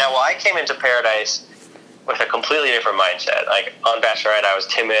 John. Yeah, well, I came into Paradise with a completely different mindset. On Bachelorette, I was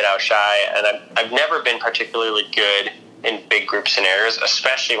timid, I was shy, and I've never been particularly good in big group scenarios,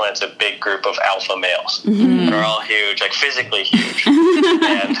 especially when it's a big group of alpha males. They're all huge, physically huge,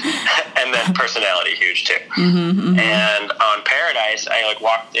 and then personality huge too. And on Paradise, I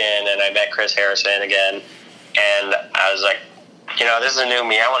walked in and I met Chris Harrison again, and I was like, this is a new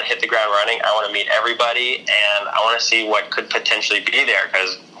me. I want to hit the ground running. I want to meet everybody, and I want to see what could potentially be there,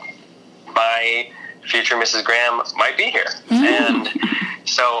 because my future Mrs. Graham might be here. And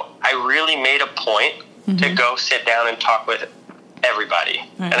so I really made a point to go sit down and talk with everybody.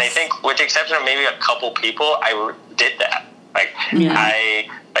 Nice. And I think, with the exception of maybe a couple people, I did that. I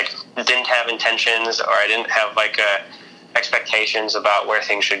didn't have intentions, or I didn't have expectations about where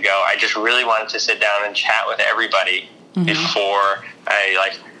things should go. I just really wanted to sit down and chat with everybody before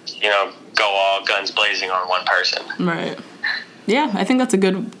I go all guns blazing on one person. Right. Yeah, I think that's a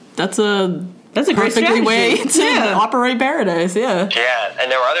great perfectly way to operate Paradise. Yeah. Yeah, and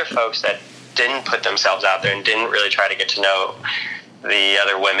there were other folks that didn't put themselves out there and didn't really try to get to know the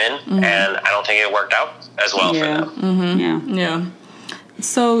other women, and I don't think it worked out as well for them. Yeah.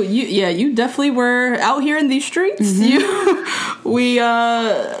 So you definitely were out here in these streets.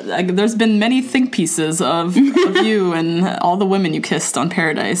 There's been many think pieces of you and all the women you kissed on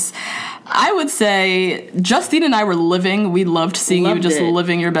Paradise. I would say Justine and I were living. We loved seeing you just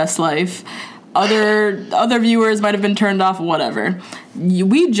living your best life. Other viewers might have been turned off, whatever.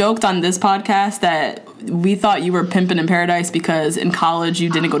 We joked on this podcast that we thought you were pimping in Paradise because in college you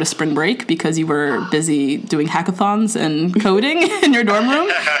didn't go to spring break because you were busy doing hackathons and coding in your dorm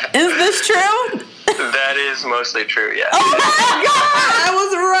room. Is this true? That is mostly true, yes. Oh my God, I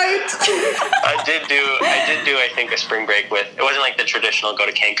was right. I did do, I think, a spring break with, it wasn't like the traditional go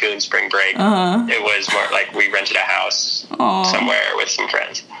to Cancun spring break. It was more like we rented a house somewhere with some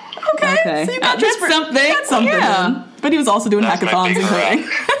friends. Okay. So you got that's something. Yeah. But he was also doing hackathons and coding.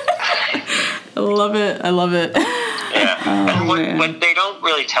 I love it. Yeah. And what they don't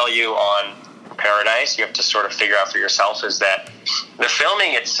really tell you on Paradise, you have to sort of figure out for yourself, is that the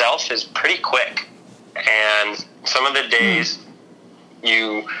filming itself is pretty quick. And some of the days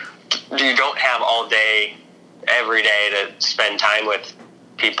you don't have all day, every day to spend time with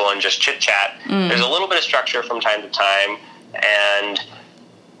people and just chit-chat. There's a little bit of structure from time to time, and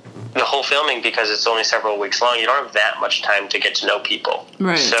the whole filming, because it's only several weeks long, you don't have that much time to get to know people.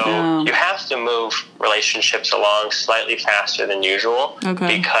 Right. So you have to move relationships along slightly faster than usual,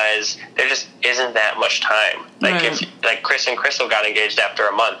 because there just isn't that much time. If Chris and Crystal got engaged after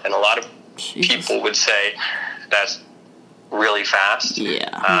a month, and a lot of people would say that's really fast.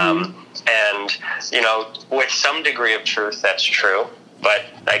 Yeah. And with some degree of truth, that's true. But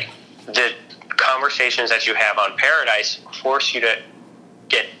the conversations that you have on Paradise force you to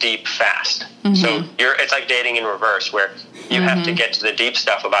get deep fast. So it's like dating in reverse, where you have to get to the deep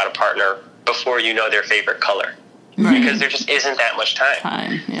stuff about a partner before you know their favorite color. Because there just isn't that much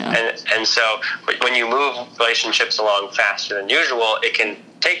time. And so when you move relationships along faster than usual, it can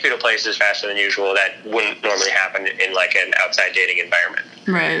take you to places faster than usual that wouldn't normally happen in an outside dating environment.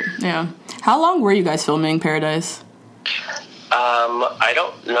 Right. Yeah. How long were you guys filming Paradise? I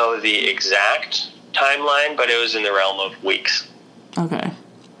don't know the exact timeline, but it was in the realm of weeks. Okay.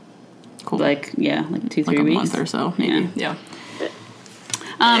 Cool. Like 2-3 like a weeks. month or so, maybe. Yeah.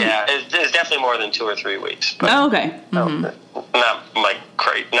 It's definitely more than 2 or 3 weeks. But okay.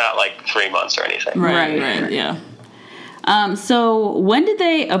 not like 3 months or anything. Right. Yeah. So when did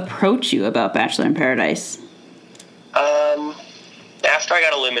they approach you about Bachelor in Paradise? After I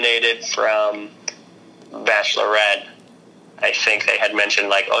got eliminated from Bachelorette, I think they had mentioned,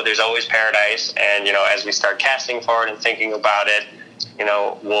 like, oh, there's always Paradise, and, as we start casting for it and thinking about it,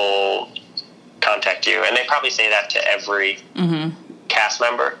 we'll contact you. And they probably say that to every cast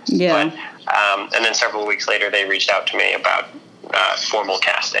member. Yeah. But, and then several weeks later, they reached out to me about formal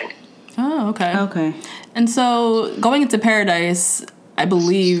casting. Oh, okay. Okay. And so going into Paradise, I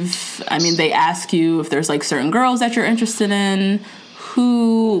believe, they ask you if there's, like, certain girls that you're interested in.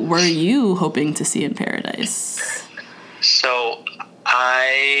 Who were you hoping to see in Paradise? So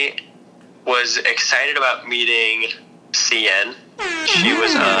I was excited about meeting CN. She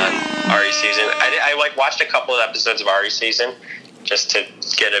was on Ari's season. I watched a couple of episodes of Ari's season just to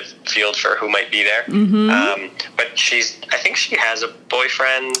get a feel for who might be there. But I think she has a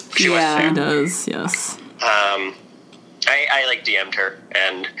boyfriend. She does, yes. I DM'd her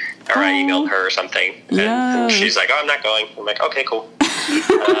or I emailed her or something. And she's like, oh, I'm not going. I'm like, okay, cool.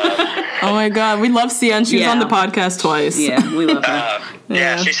 Oh my God, we love CN. She was on the podcast twice. Yeah, we love her.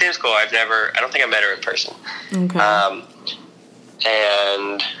 Yeah, she seems cool. I don't think I met her in person. Okay.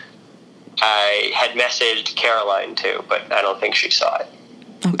 And I had messaged Caroline too, but I don't think she saw it.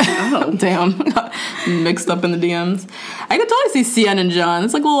 Okay. Oh, damn. Mixed up in the DMs. I could totally see CN and John.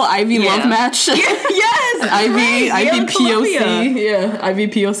 It's like a little Ivy love match. Yes! Ivy POC. Yeah, Ivy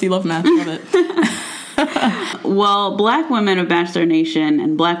POC love match. Love it. Well, Black women of Bachelor Nation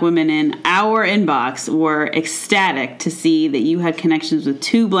and Black women in our inbox were ecstatic to see that you had connections with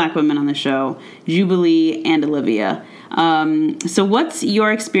 2 Black women on the show, Jubilee and Olivia. So what's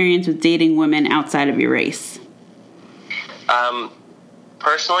your experience with dating women outside of your race?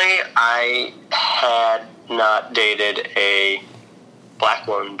 Personally, I had not dated a Black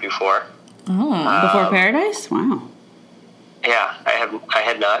woman before. Oh, before Paradise? Wow. Yeah, I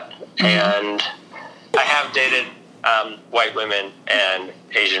had not. And I have dated white women and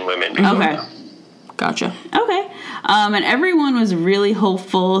Asian women before. Okay. Gotcha. Okay. And everyone was really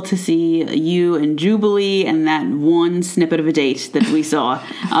hopeful to see you and Jubilee and that one snippet of a date that we saw.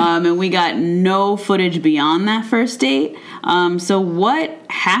 And we got no footage beyond that first date. So what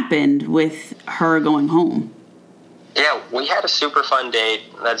happened with her going home? Yeah, we had a super fun date.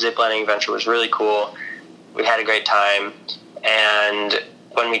 That ziplining adventure was really cool. We had a great time. And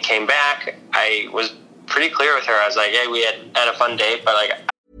when we came back, I was pretty clear with her. I was like, hey, we had a fun date, but like...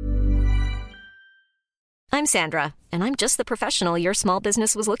 I'm Sandra, and I'm just the professional your small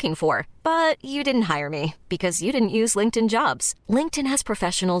business was looking for. But you didn't hire me because you didn't use LinkedIn Jobs. LinkedIn has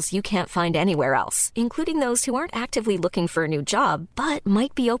professionals you can't find anywhere else, including those who aren't actively looking for a new job, but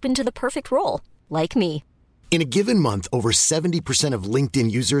might be open to the perfect role, like me. In a given month, over 70% of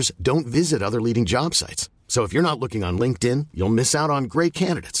LinkedIn users don't visit other leading job sites. So if you're not looking on LinkedIn, you'll miss out on great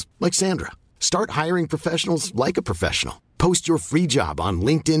candidates like Sandra. Start hiring professionals like a professional. Post your free job on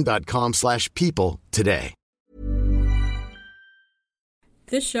linkedin.com/people today.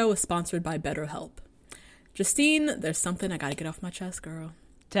 This show is sponsored by BetterHelp. Justine, there's something I gotta get off my chest, girl.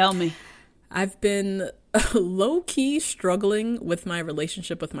 Tell me. I've been low-key struggling with my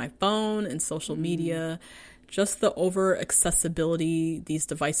relationship with my phone and social media. Just the over-accessibility these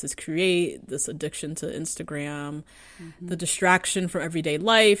devices create, this addiction to Instagram, the distraction from everyday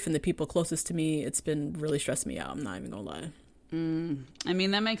life and the people closest to me, it's been really stressing me out. I'm not even gonna lie. I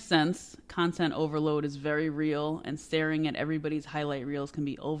mean, that makes sense. Content overload is very real, and staring at everybody's highlight reels can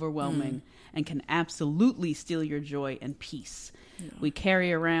be overwhelming and can absolutely steal your joy and peace. Yeah. We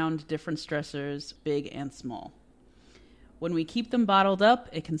carry around different stressors, big and small. When we keep them bottled up,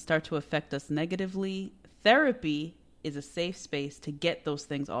 it can start to affect us negatively. Therapy is a safe space to get those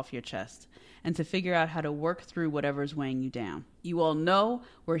things off your chest and to figure out how to work through whatever's weighing you down. You all know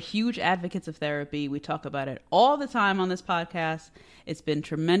we're huge advocates of therapy. We talk about it all the time on this podcast. It's been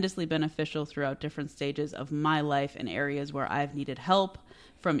tremendously beneficial throughout different stages of my life and areas where I've needed help,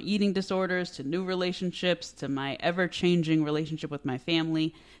 from eating disorders to new relationships to my ever-changing relationship with my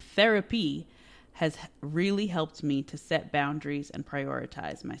family. Therapy has really helped me to set boundaries and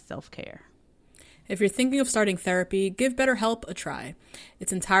prioritize my self-care. If you're thinking of starting therapy, give BetterHelp a try.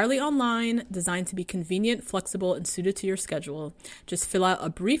 It's entirely online, designed to be convenient, flexible, and suited to your schedule. Just fill out a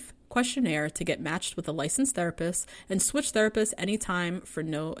brief questionnaire to get matched with a licensed therapist and switch therapists anytime for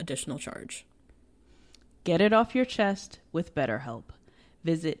no additional charge. Get it off your chest with BetterHelp.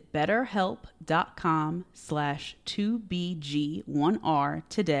 Visit betterhelp.com/2BG1R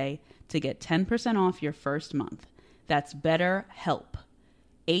today to get 10% off your first month. That's BetterHelp.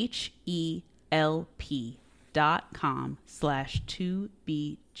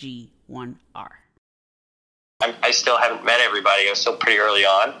 HELP.com/2BG1R. I still haven't met everybody. I was still pretty early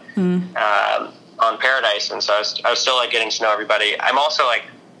on Paradise, and so I was still like getting to know everybody. I'm also like,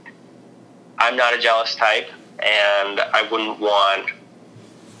 I'm not a jealous type, and I wouldn't want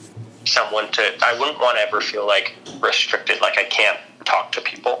I wouldn't want to ever feel like restricted, like I can't talk to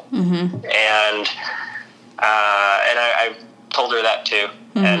people. And I told her that too.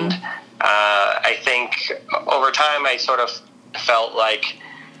 And I think over time I sort of felt like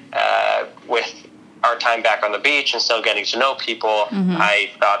with our time back on the beach and still getting to know people,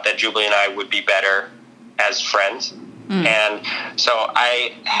 I thought that Jubilee and I would be better as friends. And so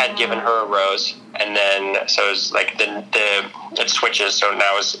I had given her a rose, and then so it was like it switches. So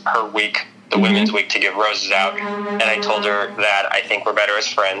now is her week, the women's week, to give roses out. And I told her that I think we're better as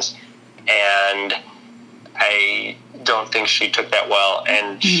friends, and I don't think she took that well,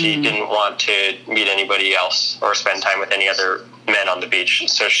 and she didn't want to meet anybody else or spend time with any other men on the beach.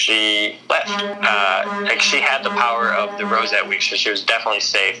 So she left. Like, she had the power of the rose that week, so she was definitely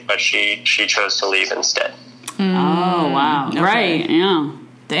safe, but she chose to leave instead. Oh, wow. Okay. Right, yeah.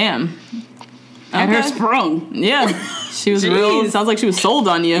 Damn. At her sprung. Yeah. She was real. Sounds like she was sold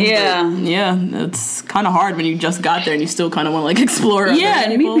on you. Yeah. Yeah. It's kind of hard when you just got there and you still kind of want to, like, explore. Yeah,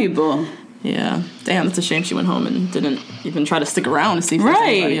 and meet people. Yeah. Damn, that's a shame she went home and didn't even try to stick around to see if there's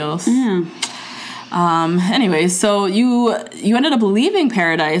anybody else. Yeah. Anyway, so you ended up leaving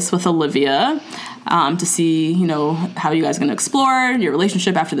Paradise with Olivia to see, how you guys are going to explore your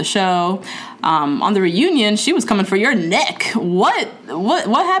relationship after the show. On the reunion, she was coming for your neck. What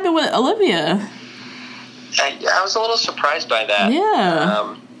happened with Olivia? I was a little surprised by that.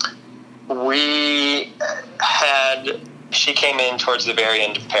 Yeah. She came in towards the very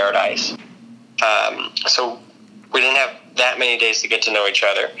end of Paradise. So we didn't have that many days to get to know each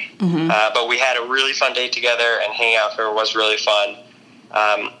other. But we had a really fun date together, and hanging out with her was really fun.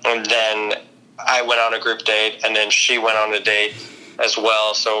 And then I went on a group date, and then she went on a date as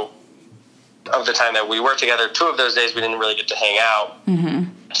well. So of the time that we were together, 2 of those days we didn't really get to hang out.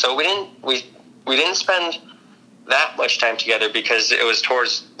 So we didn't spend that much time together because it was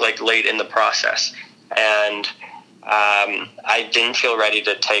towards like late in the process. And I didn't feel ready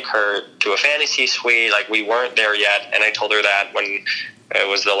to take her to a fantasy suite. Like, we weren't there yet, and I told her that when it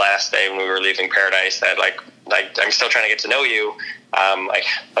was the last day when we were leaving Paradise, that like I'm still trying to get to know you.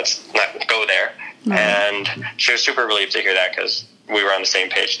 Let's not go there. And she was super relieved to hear that because we were on the same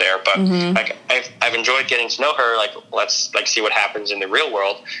page there. But like I've enjoyed getting to know her. Like, let's like see what happens in the real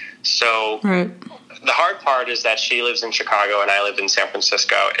world. So the hard part is that she lives in Chicago and I live in San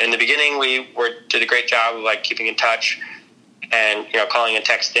Francisco. In the beginning, we did a great job of like keeping in touch and calling and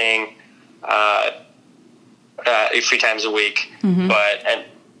texting a few times a week. But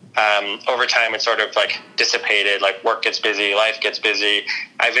over time, it sort of like dissipated. Like, work gets busy, life gets busy.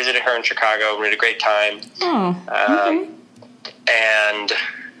 I visited her in Chicago. We had a great time. And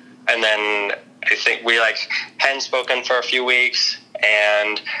then I think we like hadn't spoken for a few weeks,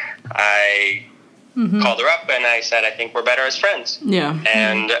 and I called her up and I said, I think we're better as friends. Yeah.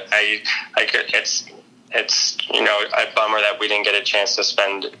 And it's a bummer that we didn't get a chance to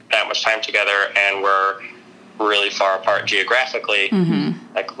spend that much time together, and we're really far apart geographically.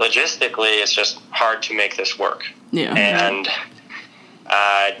 Like, logistically, it's just hard to make this work. Yeah. And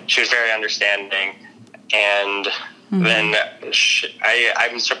she was very understanding, and then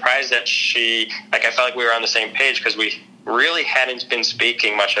I'm surprised that I felt like we were on the same page because we really hadn't been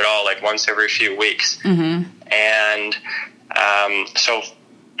speaking much at all, like once every few weeks. And so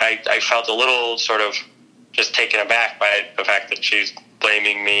I felt a little sort of just taken aback by the fact that she's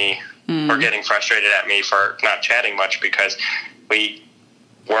blaming me or getting frustrated at me for not chatting much, because we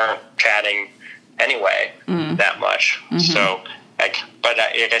weren't chatting anyway that much. So but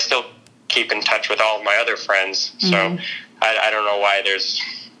I still keep in touch with all of my other friends. So I don't know why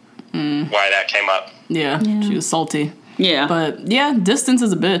why that came up. Yeah, she was salty. Yeah. But yeah, distance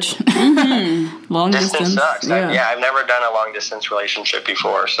is a bitch. Long distance sucks. Yeah. I've never done a long distance relationship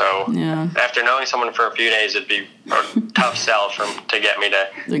before, so after knowing someone for a few days, it'd be a tough sell to get me to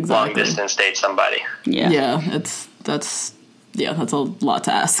long distance date somebody. Yeah, that's a lot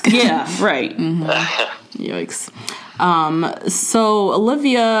to ask. Yeah, right. Yikes. So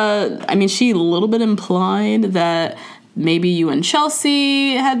Olivia, I mean, she a little bit implied that maybe you and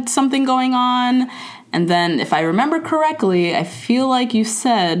Chelsea had something going on. And then, if I remember correctly, I feel like you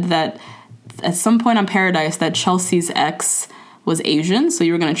said that at some point on Paradise that Chelsea's ex was Asian, so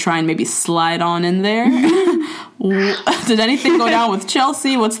you were going to try and maybe slide on in there. Did anything go down with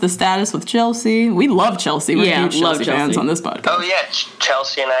Chelsea? What's the status with Chelsea? We love Chelsea. We're huge Chelsea fans on this podcast. Oh yeah,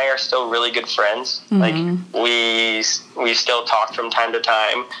 Chelsea and I are still really good friends. Like we still talk from time to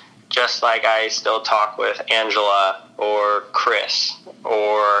time, just like I still talk with Angela or Chris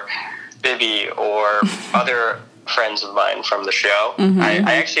or Bibi or other friends of mine from the show.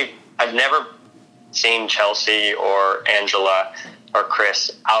 I've never seen Chelsea or Angela or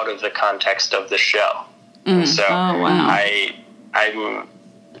Chris out of the context of the show. So I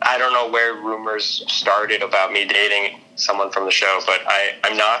don't know where rumors started about me dating someone from the show, but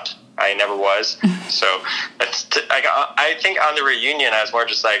I'm not. I never was. So I think on the reunion I was more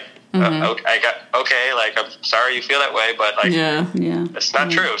just like, like, I'm sorry you feel that way, but like, it's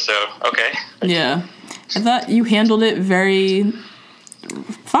not true. So okay. Yeah, I thought you handled it very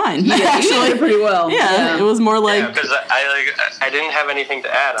fine. Yeah, actually, you did it pretty well. Yeah, it was more like because I didn't have anything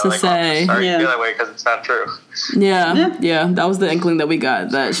to add. I'm sorry you feel that way because it's not true. Yeah, that was the inkling that we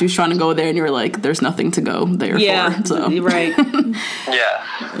got, that she was trying to go there, and you were like, "There's nothing to go there for." So right.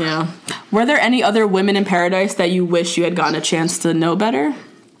 Yeah. Were there any other women in Paradise that you wish you had gotten a chance to know better?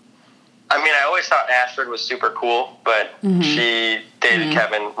 I mean, I always thought Astrid was super cool, but she dated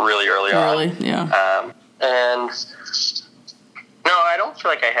Kevin really early on. And no, I don't feel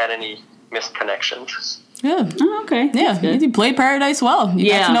like I had any missed connections. Yeah. Oh, okay. Yeah, you played Paradise well.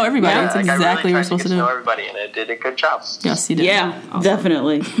 You got to know everybody. Yeah, That's exactly what you're supposed to do. Know everybody, and it did a good job. Yes, you did. Yeah,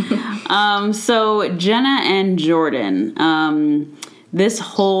 definitely. So Jenna and Jordan. This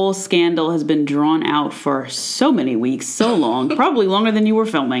whole scandal has been drawn out for so many weeks, so long, probably longer than you were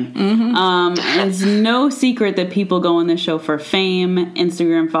filming. And it's no secret that people go on this show for fame,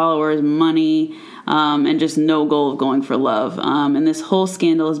 Instagram followers, money, and just no goal of going for love. And this whole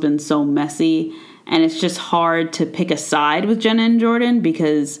scandal has been so messy, and it's just hard to pick a side with Jenna and Jordan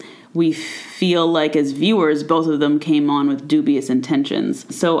because we feel like as viewers, both of them came on with dubious intentions.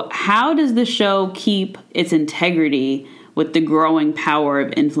 So how does the show keep its integrity with the growing power of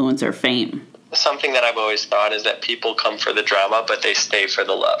influencer fame? Something that I've always thought is that people come for the drama, but they stay for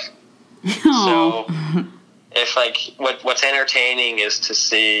the love. So if like what's entertaining is to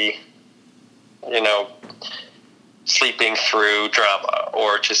see, sleeping through drama,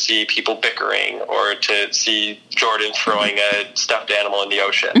 or to see people bickering, or to see Jordan throwing a stuffed animal in the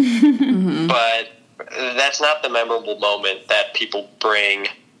ocean. But that's not the memorable moment that people bring,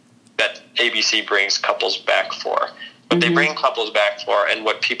 that ABC brings couples back for. What they bring couples back for, and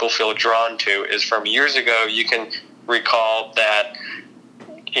what people feel drawn to, is from years ago. You can recall that,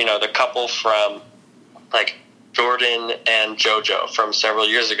 the couple from like Jordan and JoJo from several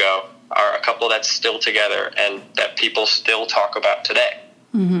years ago are a couple that's still together and that people still talk about today.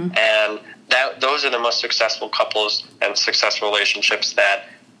 And those are the most successful couples and successful relationships that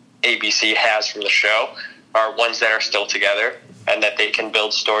ABC has from the show, are ones that are still together and that they can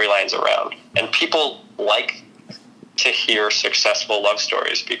build storylines around. And people like to hear successful love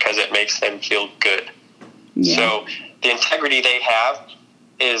stories because it makes them feel good. So the integrity they have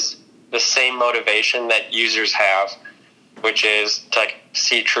is the same motivation that users have, which is to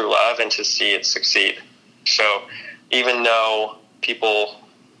see true love and to see it succeed. So even though people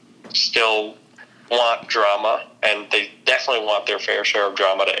still want drama, and they definitely want their fair share of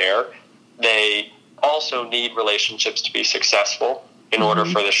drama to air, they also need relationships to be successful in order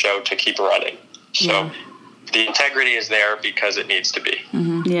for the show to keep running. So the integrity is there because it needs to be.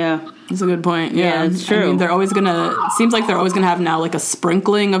 Yeah. That's a good point. Yeah, it's true. I mean, it seems like they're always going to have now like a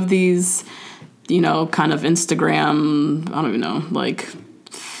sprinkling of these, kind of Instagram, I don't even know, like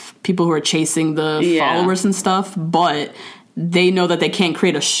people who are chasing the followers and stuff, but they know that they can't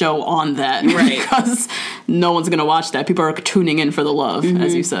create a show on that, right? Because no one's going to watch that. People are tuning in for the love,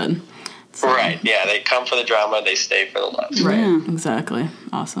 as you said. So. Right, yeah, they come for the drama, they stay for the love. Right, exactly.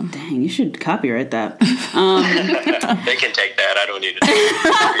 Awesome. Dang, you should copyright that. They can take that, I don't need it.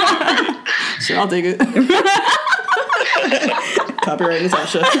 Sure, I'll take it. Copyright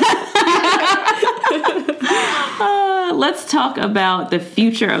Natasha. Let's talk about the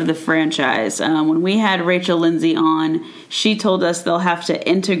future of the franchise. When we had Rachel Lindsay on, she told us they'll have to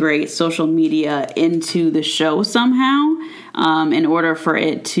integrate social media into the show somehow in order for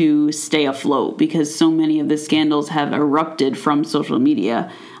it to stay afloat, because so many of the scandals have erupted from social media.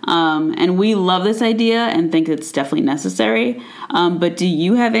 And we love this idea and think it's definitely necessary. But do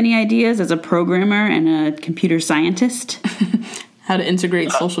you have any ideas as a programmer and a computer scientist? How to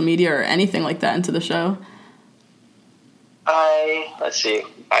integrate social media or anything like that into the show? Let's see.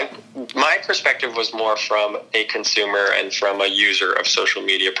 My perspective was more from a consumer and from a user of social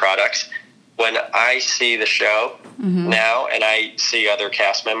media products. when I see the show now and I see other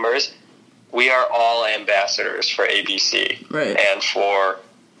cast members, we are all ambassadors for ABC and for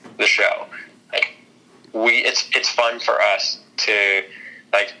the show. Like it's fun for us to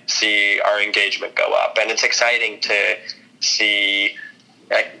like see our engagement go up, and it's exciting to see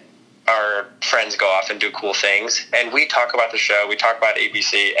like our friends go off and do cool things. And we talk about the show, we talk about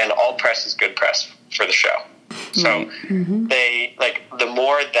ABC, and all press is good press for the show. So they like the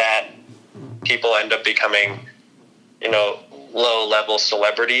more that people end up becoming, low level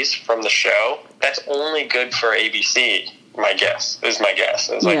celebrities from the show, that's only good for ABC. My guess. It's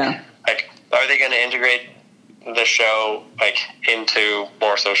like, are they going to integrate the show like into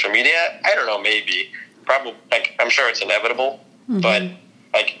more social media? I don't know. Maybe. Probably. Like, I'm sure it's inevitable, but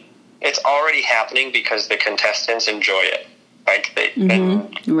like it's already happening because the contestants enjoy it. Like they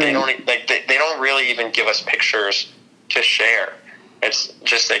don't they don't really even give us pictures to share. It's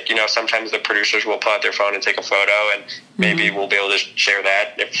just like, sometimes the producers will pull out their phone and take a photo, and maybe we'll be able to share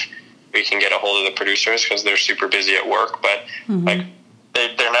that if we can get a hold of the producers because they're super busy at work. But like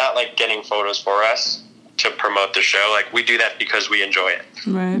they're not like getting photos for us to promote the show. Like we do that because we enjoy it.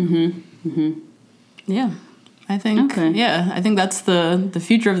 Right. Yeah. I think that's the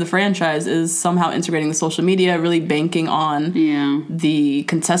future of the franchise is somehow integrating the social media, really banking on the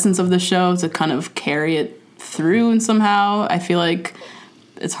contestants of the show to kind of carry it through, and somehow I feel like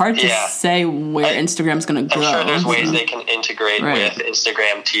it's hard to say where Instagram's going to go. I'm sure there's ways they can integrate with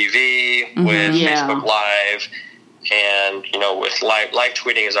Instagram TV, with Facebook Live, and with live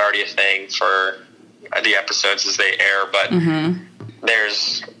tweeting is already a thing for the episodes as they air, but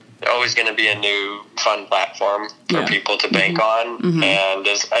there's always going to be a new fun platform for people to bank on, and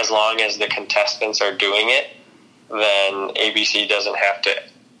as long as the contestants are doing it, then ABC doesn't have to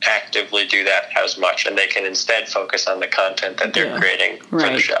actively do that as much, and they can instead focus on the content that they're creating for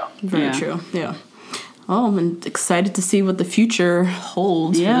the show. Very true. Yeah. Oh, I'm excited to see what the future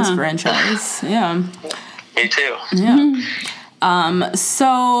holds for this franchise. Yeah. Me too. Yeah.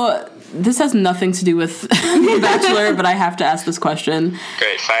 So this has nothing to do with The Bachelor, but I have to ask this question.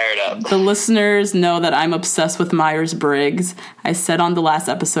 Great, fire it up. The listeners know that I'm obsessed with Myers-Briggs. I said on the last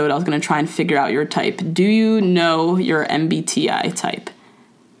episode I was going to try and figure out your type. Do you know your MBTI type?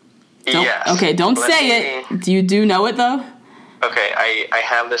 Yes. Okay, don't say it. Do you know it, though? Okay, I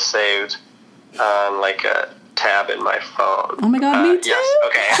have this saved on, like, a tab in my phone. Oh, my God, me too? Yes,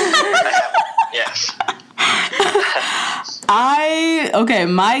 okay. I have it, yes.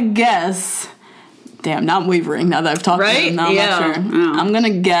 My guess... Damn, now I'm wavering now that I've talked to him. Now I'm not sure. I'm going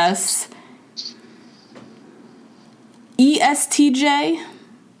to guess... ESTJ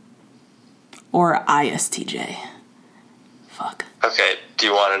or ISTJ. Fuck. Okay, do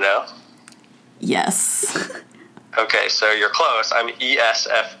you want to know? Yes. Okay, so you're close. I'm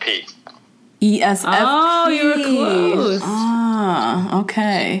ESFP. ESFP. Oh, you were close. Ah,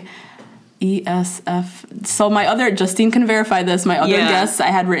 okay. ESF. So my other, Justine can verify this, my other guess I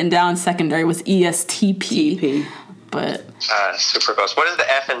had written down secondary was ESTP. But super close. What is the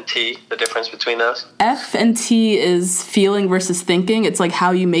F and T, the difference between those? F and T is feeling versus thinking. It's like how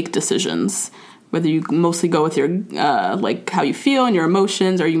you make decisions. Whether you mostly go with your, like, how you feel and your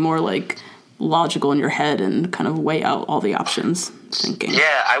emotions, or are you more, like, logical in your head and kind of weigh out all the options thinking?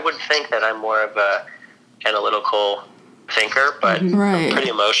 Yeah, I would think that I'm more of a analytical thinker, but I'm pretty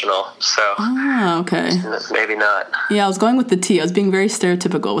emotional, so okay. Maybe not. Yeah, I was going with the T. I was being very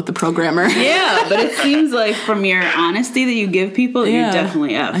stereotypical with the programmer. Yeah, but it seems like from your honesty that you give people, you're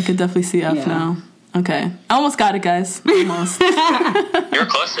definitely F. I could definitely see F now. Okay. I almost got it, guys. Almost. You're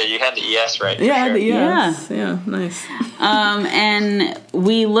close to it. You had the ES right. Yeah, I had the ES. Yeah, nice. And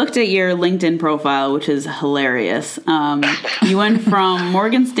we looked at your LinkedIn profile, which is hilarious. You went from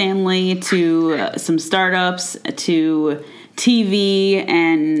Morgan Stanley to some startups to TV,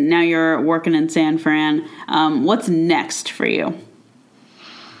 and now you're working in San Fran. What's next for you?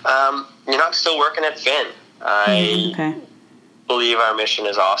 I'm still working at Vin. I believe our mission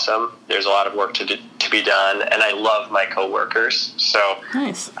is awesome. There's a lot of work to be done, and I love my coworkers. So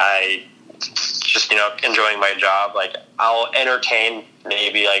nice. I just enjoying my job. Like, I'll entertain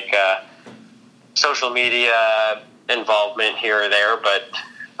maybe like social media involvement here or there, but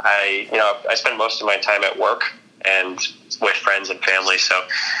I spend most of my time at work and with friends and family. So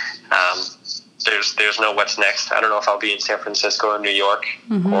there's no what's next. I don't know if I'll be in San Francisco or New York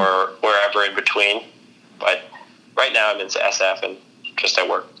or wherever in between, but right now I'm in SF and just at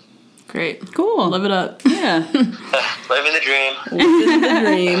work. Great. Cool. Live it up. Yeah. Living the dream. Living the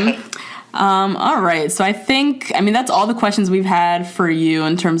dream. All right. So I think, that's all the questions we've had for you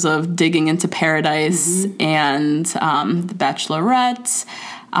in terms of digging into Paradise and The Bachelorette.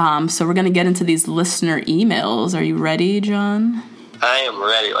 So we're going to get into these listener emails. Are you ready, John? I am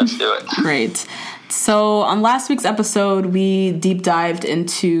ready. Let's do it. Great. So on last week's episode, we deep dived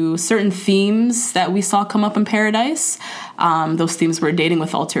into certain themes that we saw come up in Paradise. Those themes were dating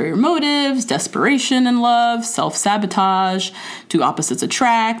with ulterior motives, desperation in love, self-sabotage, do opposites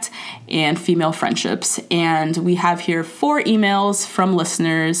attract, and female friendships. And we have here 4 emails from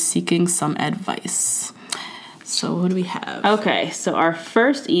listeners seeking some advice. So what do we have? Okay, so our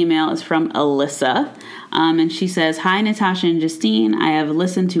first email is from Alyssa. And she says, "Hi, Natasha and Justine. I have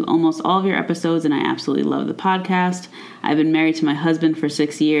listened to almost all of your episodes, and I absolutely love the podcast. I've been married to my husband for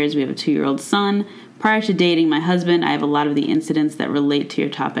 6 years. We have a 2-year-old son. Prior to dating my husband, I have a lot of the incidents that relate to your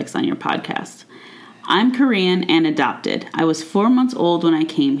topics on your podcast. I'm Korean and adopted. I was 4 months old when I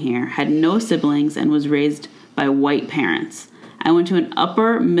came here, had no siblings, and was raised by white parents. I went to an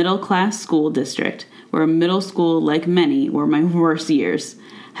upper middle-class school district, where middle school, like many, were my worst years.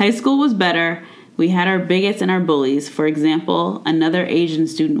 High school was better. We had our bigots and our bullies. For example, another Asian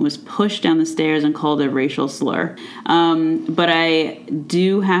student was pushed down the stairs and called a racial slur. But I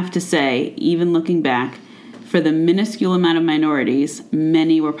do have to say, even looking back, for the minuscule amount of minorities,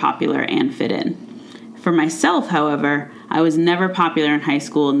 many were popular and fit in. For myself, however, I was never popular in high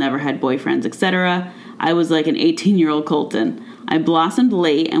school, never had boyfriends, etc. I was like an 18-year-old Colton. I blossomed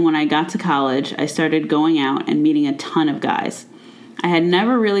late, and when I got to college, I started going out and meeting a ton of guys. I had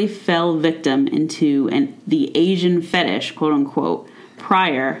never really fell victim into the Asian fetish, quote unquote,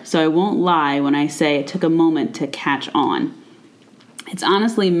 prior, so I won't lie when I say it took a moment to catch on. It's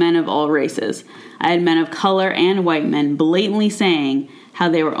honestly men of all races. I had men of color and white men blatantly saying how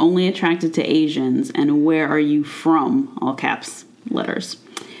they were only attracted to Asians and where are you from, all caps letters.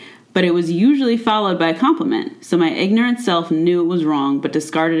 But it was usually followed by a compliment, so my ignorant self knew it was wrong but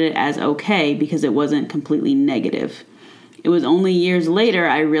discarded it as okay because it wasn't completely negative. It was only years later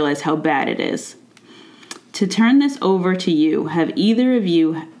I realized how bad it is. To turn this over to you, have either of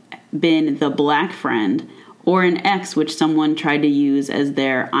you been the black friend or an ex which someone tried to use as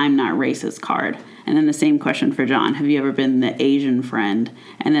their I'm not racist card? And then the same question for John. Have you ever been the Asian friend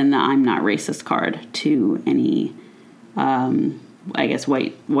and then the I'm not racist card to any, I guess,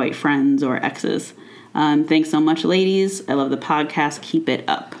 white friends or exes? Thanks so much, ladies. I love the podcast. Keep it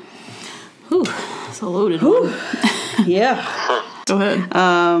up. Ooh, it's a loaded one. Yeah. Go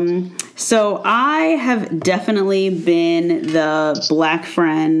ahead. So I have definitely been the black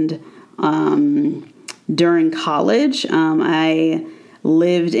friend during college. I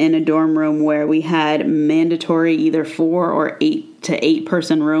lived in a dorm room where we had mandatory either 4 or 8 to 8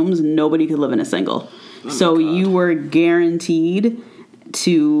 person rooms. Nobody could live in a single. So you were guaranteed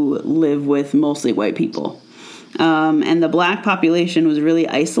to live with mostly white people. And the black population was really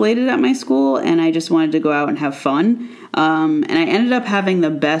isolated at my school, and I just wanted to go out and have fun. And I ended up having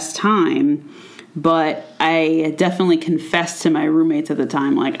the best time, but I definitely confessed to my roommates at the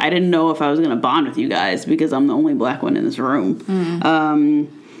time, like, I didn't know if I was going to bond with you guys because I'm the only black one in this room.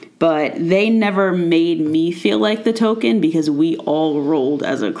 But they never made me feel like the token because we all rolled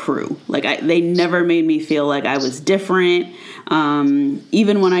as a crew. Like, they never made me feel like I was different.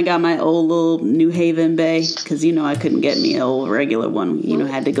 Even when I got my old little New Haven Bay, because, I couldn't get me an old regular one.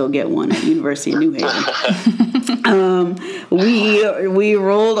 Had to go get one at University of New Haven. We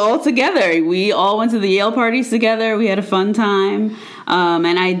rolled all together. We all went to the Yale parties together. We had a fun time.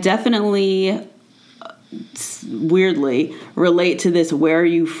 And I definitely, weirdly, relate to this where are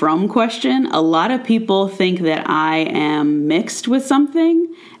you from question. A lot of people think that I am mixed with something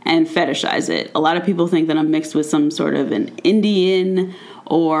and fetishize it. A lot of people think that I'm mixed with some sort of an Indian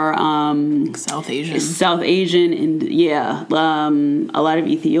or South Asian, and a lot of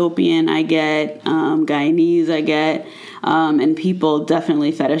Ethiopian I get, Guyanese I get, and people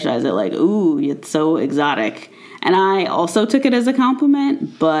definitely fetishize it like, ooh, it's so exotic. And I also took it as a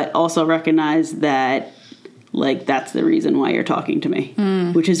compliment, but also recognize that, like, that's the reason why you're talking to me,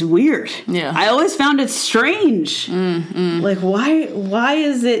 which is weird. Yeah. I always found it strange. Like, why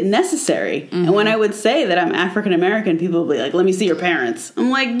is it necessary? And when I would say that I'm African American, people would be like, let me see your parents.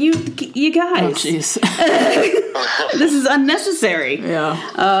 I'm like, you guys. Oh, jeez. This is unnecessary.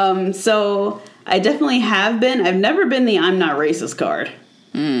 Yeah. So I definitely have been. I've never been the I'm not racist card.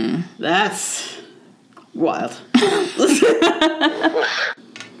 That's wild.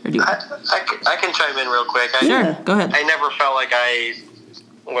 I can chime in real quick. Sure, go ahead. I never felt like I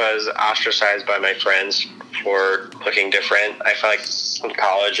was ostracized by my friends for looking different. I felt like in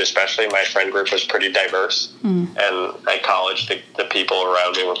college, especially, my friend group was pretty diverse. And at college, the people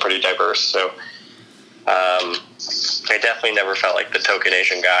around me were pretty diverse. So I definitely never felt like the token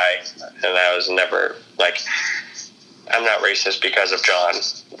Asian guy. And I was never, like, I'm not racist because of John.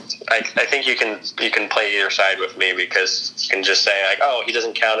 I think you can play either side with me, because you can just say like, oh, he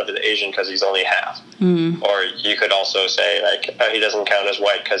doesn't count as Asian because he's only half, or you could also say like, oh, he doesn't count as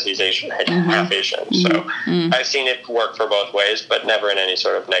white because he's Asian, half Asian. So I've seen it work for both ways, but never in any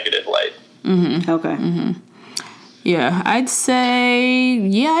sort of negative light. Okay. Yeah, I'd say,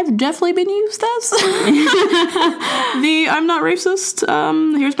 I've definitely been used as the I'm not racist.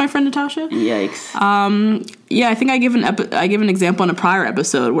 Here's my friend Natasha. Yikes. I think I give an example in a prior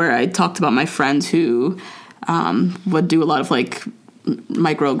episode where I talked about my friend who would do a lot of like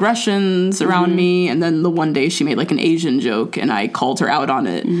microaggressions around me, and then the one day she made like an Asian joke and I called her out on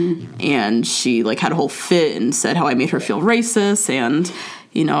it, and she like had a whole fit and said how I made her feel racist, and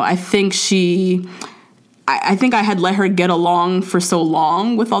I think I had let her get along for so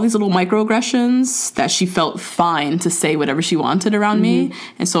long with all these little microaggressions that she felt fine to say whatever she wanted around me.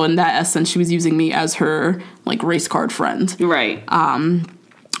 And so in that essence, she was using me as her like race card friend. Right.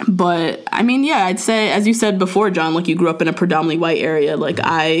 But I mean, I'd say, as you said before, John, like you grew up in a predominantly white area. Like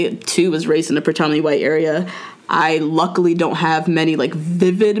I too was raised in a predominantly white area. I luckily don't have many like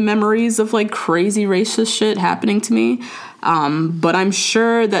vivid memories of like crazy racist shit happening to me. But I'm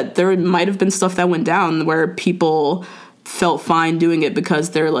sure that there might have been stuff that went down where people felt fine doing it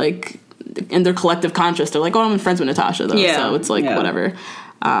because they're like, in their collective conscious, they're like, oh, I'm friends with Natasha, though. Yeah. So it's like, whatever.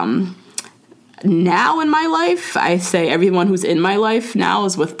 Now in my life, I say everyone who's in my life now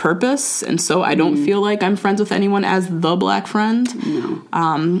is with purpose. And so I don't feel like I'm friends with anyone as the black friend.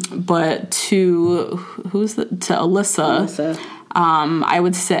 No. But to Alyssa. I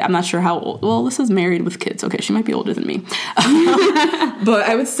would say, I'm not sure how old, well, Alyssa's married with kids. Okay, she might be older than me. But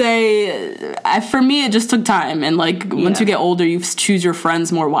I would say, for me, it just took time. And, like, once you get older, you choose your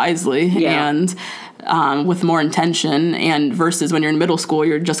friends more wisely and with more intention. And versus when you're in middle school,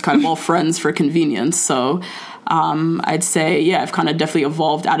 you're just kind of all friends for convenience. So I'd say, I've kind of definitely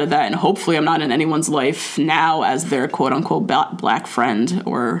evolved out of that. And hopefully I'm not in anyone's life now as their quote-unquote black friend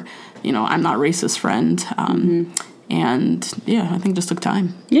or, I'm not racist friend. And, I think it just took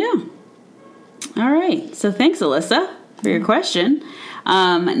time. Yeah. All right. So thanks, Alyssa, for your question.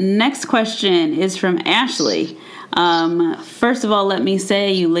 Next question is from Ashley. First of all, let me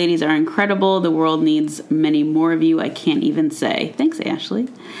say you ladies are incredible. The world needs many more of you. I can't even say. Thanks, Ashley.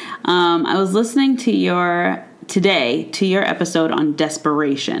 I was listening to your episode on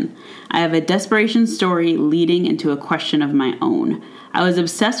desperation. I have a desperation story leading into a question of my own. I was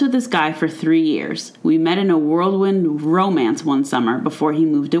obsessed with this guy for 3 years. We met in a whirlwind romance one summer before he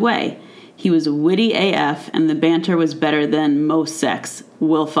moved away. He was witty AF, and the banter was better than most sex.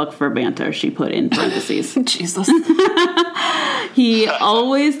 Will fuck for banter, she put in parentheses. Jesus. He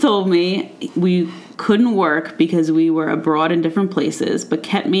always told me we couldn't work because we were abroad in different places, but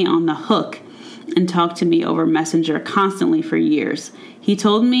kept me on the hook and talked to me over Messenger constantly for years. He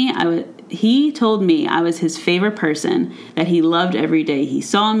told me I was his favorite person, that he loved every day he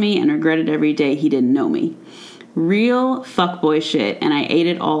saw me and regretted every day he didn't know me. Real fuckboy shit, and I ate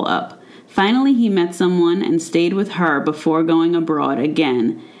it all up. Finally, he met someone and stayed with her before going abroad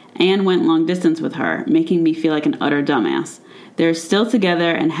again, and went long distance with her, making me feel like an utter dumbass. They're still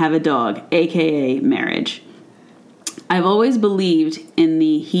together and have a dog, aka marriage. I've always believed in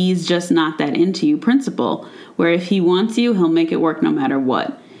the he's just not that into you principle, where if he wants you, he'll make it work no matter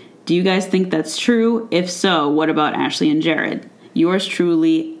what. Do you guys think that's true? If so, what about Ashley and Jared? Yours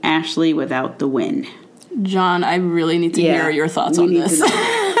truly, Ashley without the win. John, I really need to hear your thoughts on this.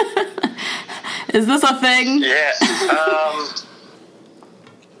 Is this a thing? Yeah.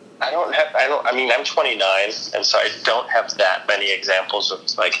 I'm 29, and so I don't have that many examples of,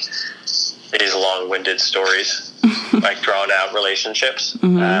 like, these long-winded stories, like drawn-out relationships,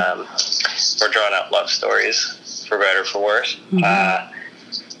 or drawn-out love stories, for better or for worse.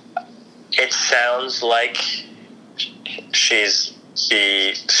 It sounds like she's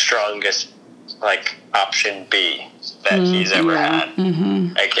the strongest, like, option B that he's ever had.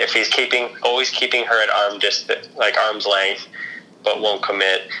 Like, if he's always keeping her at arm's length, but won't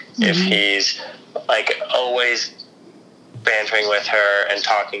commit. If he's, like, always bantering with her and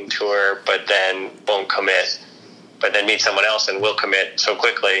talking to her, but then won't commit, but then meets someone else and will commit so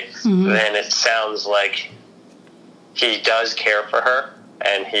quickly, then it sounds like he does care for her,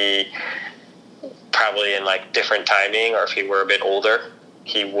 and he probably in, like, different timing, or if he were a bit older,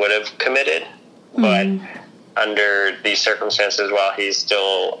 he would have committed. But under these circumstances, while he's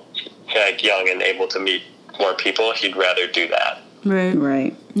still, like, young and able to meet more people, he'd rather do that.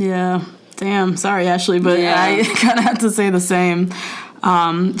 Right. Yeah. Damn. Sorry, Ashley, but I kind of have to say the same.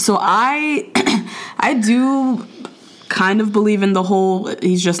 So I kind of believe in the whole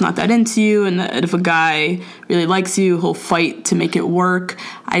he's just not that into you, and that if a guy really likes you, he'll fight to make it work.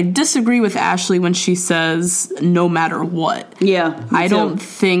 I disagree with Ashley when she says no matter what. Yeah, I don't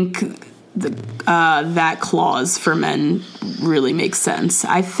think that clause for men really makes sense.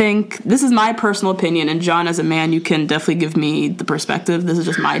 I think, this is my personal opinion, and John, as a man, you can definitely give me the perspective. This is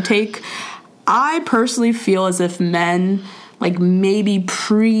just my take. I personally feel as if men, like maybe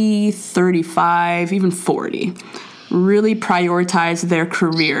pre-35, even 40, really prioritize their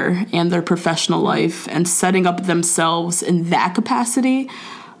career and their professional life and setting up themselves in that capacity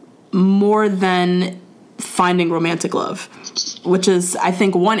more than finding romantic love, which is, I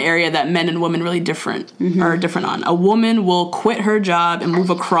think, one area that men and women really are different on. A woman will quit her job and move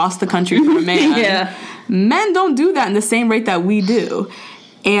across the country for a man. Yeah. Men don't do that in the same rate that we do.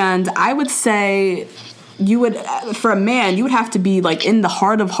 And I would say for a man, you would have to be like in the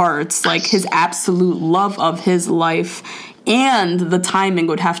heart of hearts, like his absolute love of his life, and the timing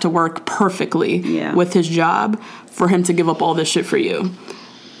would have to work perfectly with his job for him to give up all this shit for you.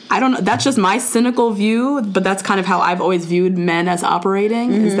 I don't know. That's just my cynical view, but that's kind of how I've always viewed men as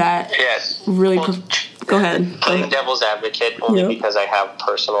operating. Is that really? Go ahead. Playing devil's advocate only because I have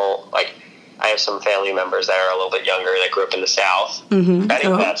personal, like, I have some family members that are a little bit younger that grew up in the South. I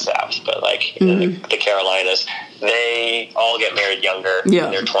think that's South, but like in the Carolinas, they all get married younger in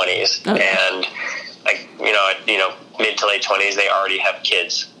their 20s, and like mid to late 20s, they already have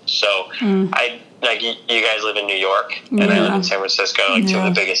kids. So I like you guys live in New York, and I live in San Francisco, like two of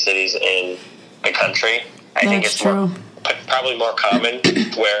the biggest cities in the country. I think it's probably more common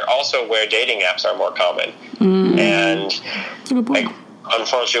where dating apps are more common, and like.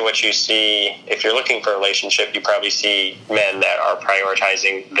 Unfortunately, what you see, if you're looking for a relationship, you probably see men that are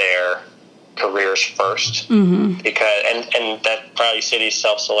prioritizing their careers first, because and that probably cities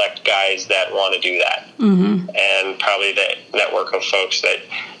self-select guys that want to do that, and probably the network of folks that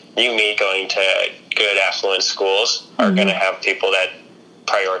you meet going to good affluent schools are going to have people that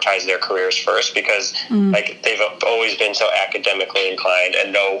prioritize their careers first, because like they've always been so academically inclined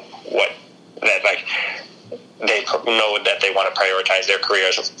and know they know that they want to prioritize their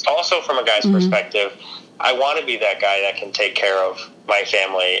careers. Also, from a guy's perspective, I want to be that guy that can take care of my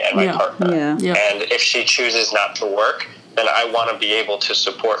family and my partner. And if she chooses not to work, then I want to be able to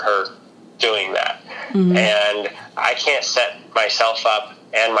support her doing that. And I can't set myself up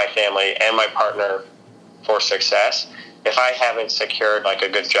and my family and my partner for success if I haven't secured like a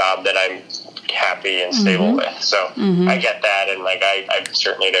good job that I'm happy and stable with. So I get that, and like I'm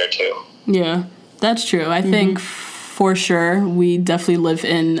certainly there too. Yeah. That's true. I think for sure we definitely live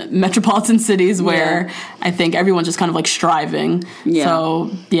in metropolitan cities where I think everyone's just kind of like striving.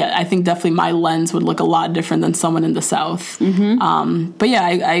 So, I think definitely my lens would look a lot different than someone in the South. But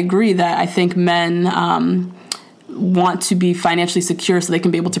I agree that I think men want to be financially secure so they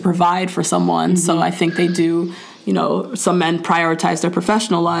can be able to provide for someone. So I think they do, some men prioritize their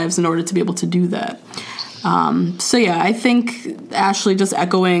professional lives in order to be able to do that. I think, Ashley, just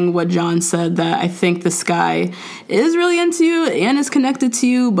echoing what John said, that I think this guy is really into you and is connected to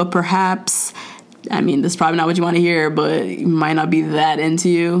you, but perhaps, I mean, this is probably not what you want to hear, but he might not be that into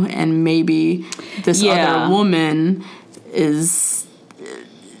you, and maybe this other woman is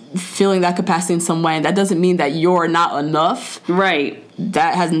feeling that capacity in some way. That doesn't mean that you're not enough. Right.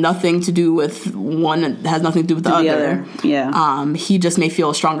 That has nothing to do with one, it has nothing to do with the other. He just may feel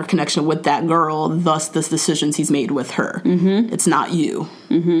a stronger connection with that girl, thus the decisions he's made with her. It's not you.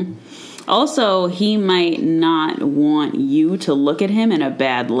 Also, he might not want you to look at him in a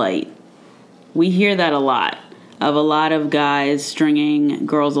bad light. We hear that a lot of guys stringing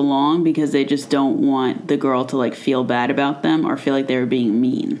girls along because they just don't want the girl to like feel bad about them or feel like they're being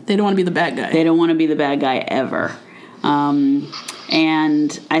mean. They don't want to be the bad guy. They don't want to be the bad guy ever.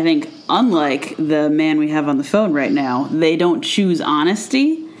 And I think, unlike the man we have on the phone right now, they don't choose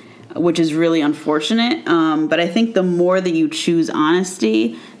honesty, which is really unfortunate. But I think the more that you choose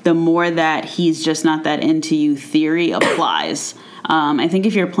honesty, the more that he's just not that into you theory applies. I think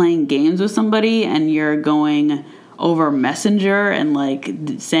if you're playing games with somebody and you're going over Messenger and like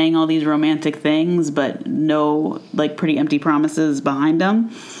saying all these romantic things, but no like pretty empty promises behind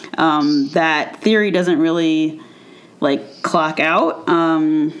them, that theory doesn't really like clock out.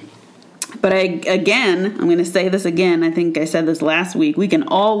 But I'm going to say this again. I think I said this last week. We can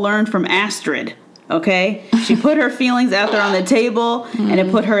all learn from Astrid. Okay. She put her feelings out there on the table and it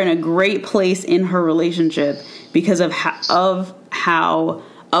put her in a great place in her relationship because of how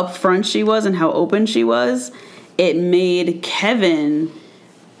upfront she was and how open she was. It made Kevin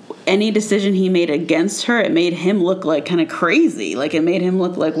any decision he made against her, it made him look like kind of crazy. Like, it made him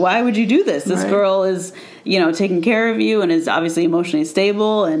look like, why would you do this? This girl is, you know, taking care of you and is obviously emotionally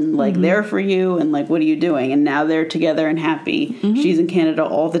stable and, like, there for you. And, like, what are you doing? And now they're together and happy. She's in Canada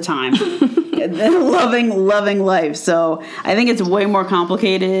all the time. loving life. So I think it's way more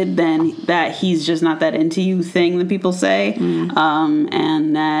complicated than that he's just not that into you thing that people say.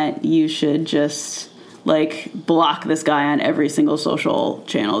 And that you should just, like, block this guy on every single social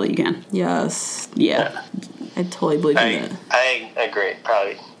channel that you can. Yes. Yeah. I totally believe in it. I agree.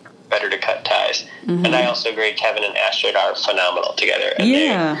 Probably better to cut ties. And I also agree Kevin and Astrid are phenomenal together.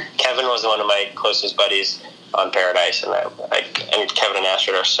 And Kevin was one of my closest buddies on Paradise, and and Kevin and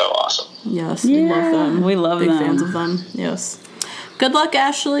Astrid are so awesome. Yes, we love them. We love Big them. fans of them. Yes. Good luck,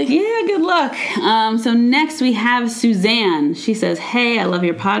 Ashley. Yeah, good luck. So next we have Suzanne. She says, hey, I love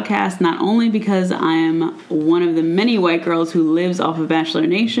your podcast, not only because I'm one of the many white girls who lives off of Bachelor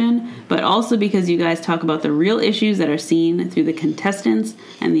Nation, but also because you guys talk about the real issues that are seen through the contestants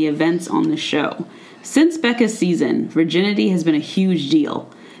and the events on the show. Since Becca's season, virginity has been a huge deal.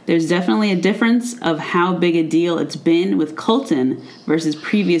 There's definitely a difference of how big a deal it's been with Colton versus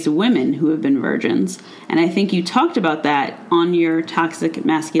previous women who have been virgins. And I think you talked about that on your toxic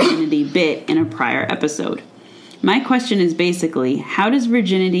masculinity bit in a prior episode. My question is basically, how does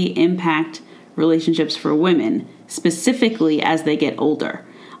virginity impact relationships for women, specifically as they get older?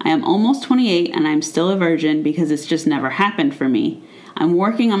 I am almost 28 and I'm still a virgin because it's just never happened for me. I'm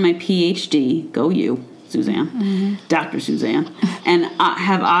working on my PhD, go you, Suzanne, Dr. Suzanne, and I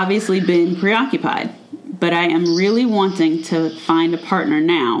have obviously been preoccupied, but I am really wanting to find a partner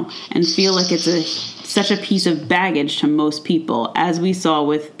now and feel like it's such a piece of baggage to most people, as we saw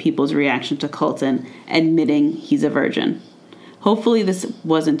with people's reaction to Colton admitting he's a virgin. Hopefully this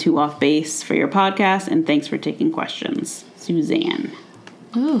wasn't too off base for your podcast, and thanks for taking questions. Suzanne.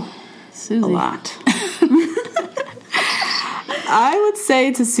 Ooh, Susie. A lot. I would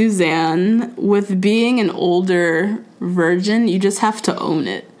say to Suzanne, with being an older virgin, you just have to own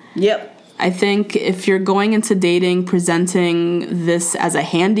it. Yep. I think if you're going into dating presenting this as a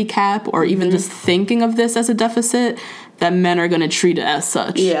handicap or even just thinking of this as a deficit, that men are going to treat it as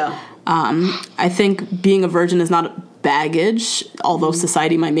such. Yeah. I think being a virgin is not baggage, although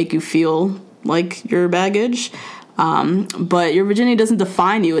society might make you feel like you're baggage. But your virginity doesn't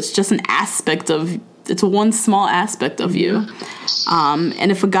define you. It's just an aspect of it's one small aspect of you.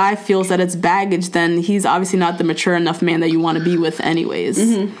 And if a guy feels that it's baggage, then he's obviously not the mature enough man that you want to be with anyways.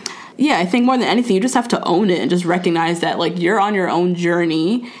 Yeah, I think more than anything, you just have to own it and just recognize that, like, you're on your own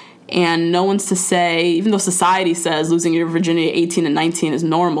journey and no one's to say, even though society says losing your virginity at 18 and 19 is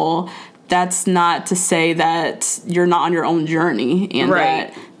normal, that's not to say that you're not on your own journey and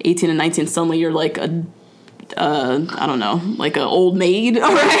that 18 and 19 suddenly you're like I don't know, like an old maid or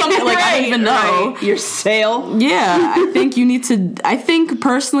something. Like, I don't even know. Your sale. Yeah, I think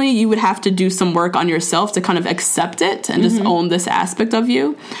personally you would have to do some work on yourself to kind of accept it and just own this aspect of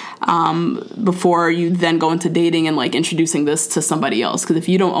you before you then go into dating and, like, introducing this to somebody else. Because if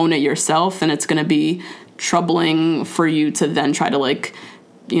you don't own it yourself, then it's going to be troubling for you to then try to, like,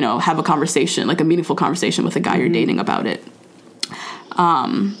 you know, have a conversation, like a meaningful conversation with a guy you're dating about it.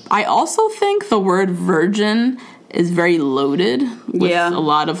 I also think the word virgin is very loaded with a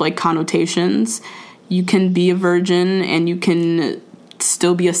lot of, like, connotations. You can be a virgin and you can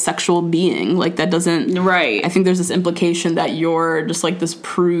still be a sexual being. Like, that doesn't... Right. I think there's this implication that you're just, like, this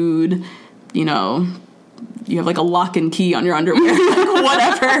prude, you know... You have, like, a lock and key on your underwear, like,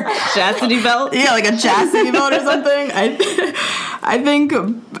 whatever. Chastity belt? Yeah, like a chastity belt or something. I think,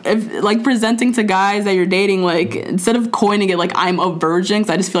 if, like, presenting to guys that you're dating, like, instead of coining it, like, I'm a virgin,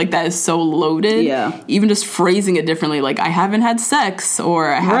 because I just feel like that is so loaded. Yeah. Even just phrasing it differently, like, I haven't had sex,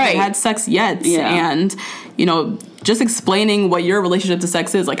 or I haven't had sex yet. Yeah. And, you know, just explaining what your relationship to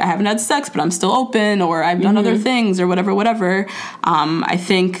sex is. Like, I haven't had sex, but I'm still open, or I've done other things, or whatever. I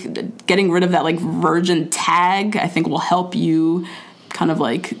think getting rid of that, like, virgin tag, I think will help you kind of,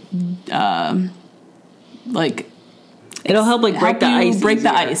 like, it'll help, like, break the ice. Break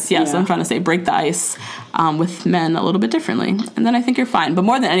the ice, yes. Yeah. I'm trying to say break the ice with men a little bit differently. And then I think you're fine. But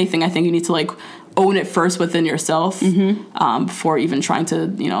more than anything, I think you need to, like, own it first within yourself before even trying to,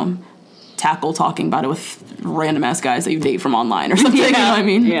 you know, tackle talking about it with random-ass guys that you date from online or something. You know what I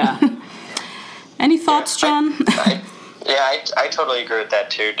mean? Yeah. Any thoughts, John? I totally agree with that,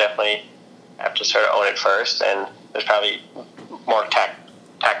 too. Definitely have to sort of own it first. And there's probably more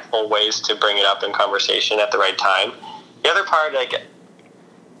tactful ways to bring it up in conversation at the right time. The other part, like,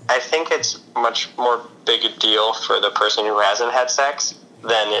 I think it's much more big a deal for the person who hasn't had sex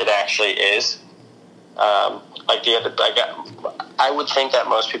than it actually is. I would think that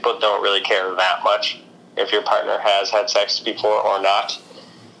most people don't really care that much if your partner has had sex before or not.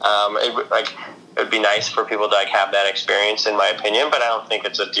 It'd be nice for people to have that experience, in my opinion, but I don't think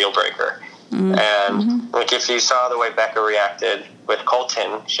it's a deal breaker. Mm-hmm. And if you saw the way Becca reacted with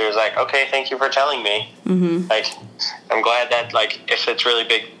Colton, she was like, "Okay, thank you for telling me." Mm-hmm. I'm glad that if it's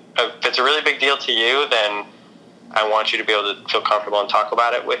a really big deal to you, then I want you to be able to feel comfortable and talk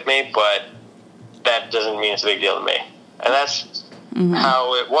about it with me, but that doesn't mean it's a big deal to me. And that's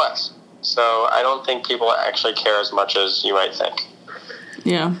how it was. So I don't think people actually care as much as you might think.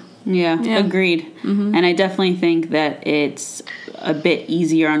 Yeah, agreed. Mm-hmm. And I definitely think that it's a bit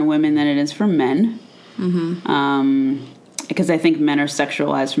easier on women than it is for men. Mm-hmm. Because I think men are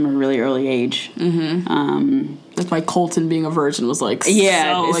sexualized from a really early age. Mm-hmm. That's why Colton being a virgin was it's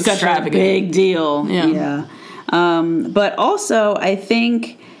such a big deal. Yeah. But also, I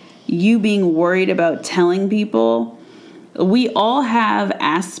think you being worried about telling people, we all have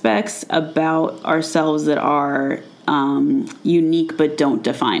aspects about ourselves that are unique but don't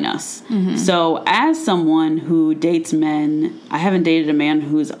define us. Mm-hmm. So as someone who dates men, I haven't dated a man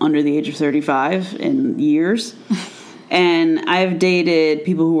who's under the age of 35 in years. And I've dated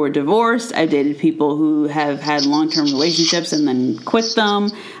people who were divorced. I've dated people who have had long-term relationships and then quit them.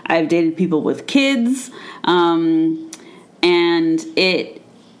 I've dated people with kids. And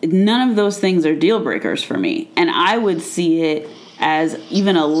none of those things are deal breakers for me. And I would see it as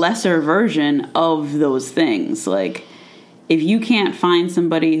even a lesser version of those things. Like, if you can't find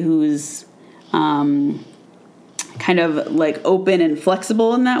somebody who's kind of open and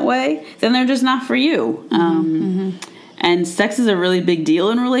flexible in that way, then they're just not for you. And sex is a really big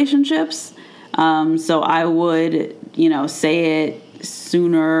deal in relationships. So I would, say it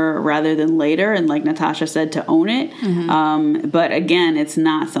sooner rather than later, and like Natasha said, to own it. Mm-hmm. But again, it's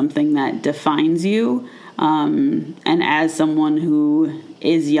not something that defines you. And as someone who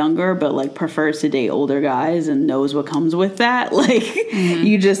is younger but prefers to date older guys and knows what comes with that,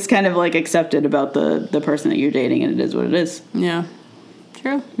 you just kind of accept it about the person that you're dating, and it is what it is. Yeah.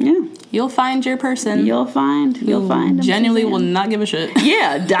 True. Yeah. You'll find your person. You'll find genuinely will not give a shit.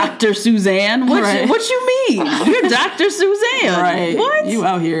 Yeah, Dr. Suzanne. What you mean? You're Dr. Suzanne. Right. What? You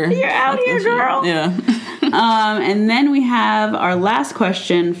out here. You're out here, girl. Yeah. And then we have our last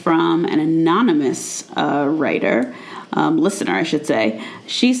question from an anonymous listener, I should say.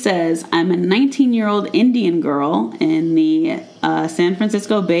 She says, I'm a 19-year-old Indian girl in the San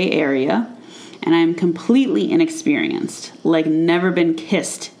Francisco Bay Area, and I'm completely inexperienced, never been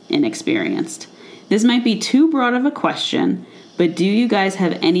kissed inexperienced. This might be too broad of a question, but do you guys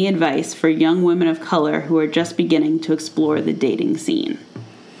have any advice for young women of color who are just beginning to explore the dating scene?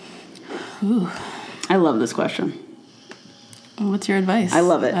 Ooh. I love this question. What's your advice? I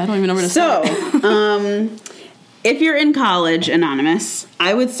love it. I don't even know where to start. If you're in college, anonymous,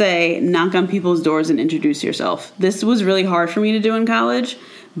 I would say knock on people's doors and introduce yourself. This was really hard for me to do in college,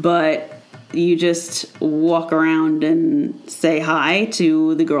 but you just walk around and say hi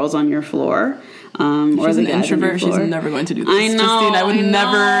to the girls on your floor. She's an introvert. She's never going to do this. I know. Justine, I would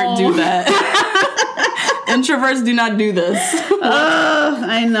never do that. Introverts do not do this.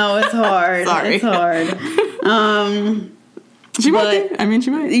 I know. It's hard. Sorry. It's hard. She might be. I mean, she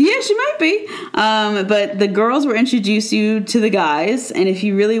might. Yeah, she might be. But the girls will introduce you to the guys, and if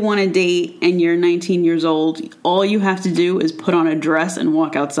you really want to date and you're 19 years old, all you have to do is put on a dress and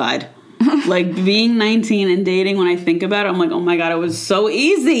walk outside. Being 19 and dating, when I think about it, I'm like, oh my God, it was so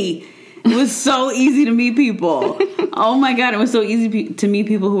easy. It was so easy to meet people. Oh my God, it was so easy to meet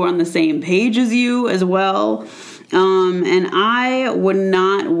people who are on the same page as you as well. And I would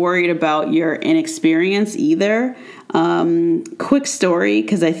not worried about your inexperience either. Quick story,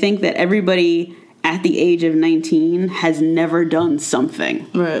 because I think that everybody at the age of 19 has never done something.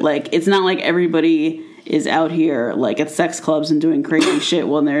 Right. It's not like everybody is out here at sex clubs and doing crazy shit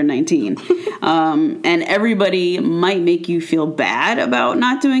when they're 19. And everybody might make you feel bad about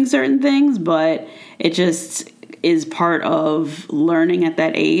not doing certain things, but it just is part of learning at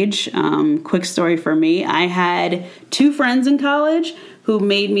that age. Quick story for me. I had 2 friends in college who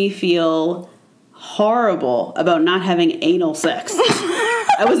made me feel horrible about not having anal sex.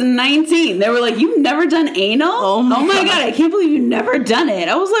 I was 19. They were like, you've never done anal? Oh my God, I can't believe you've never done it.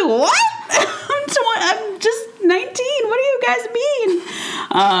 I was like, what? I'm just 19. What do you guys mean?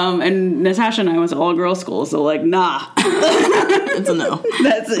 And Natasha and I went to all girls school, so nah. It's a no.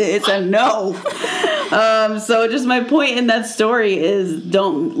 It's a no. So just my point in that story is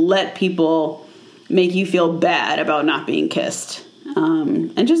don't let people make you feel bad about not being kissed.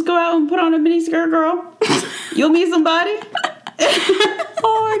 And just go out and put on a mini skirt, girl. You'll meet somebody.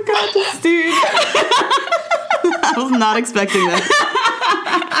 Oh my God, this dude. I was not expecting that.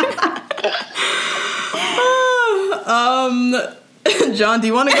 John, do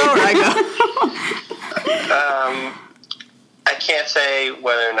you want to go or I go? I can't say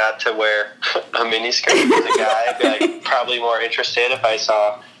whether or not to wear a miniskirt as a guy. I'd be like probably more interested if I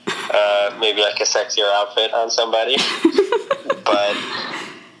saw maybe like a sexier outfit on somebody. But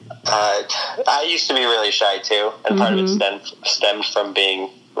I used to be really shy too, and part of it stemmed from being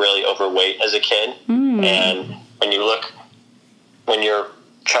really overweight as a kid. And when you're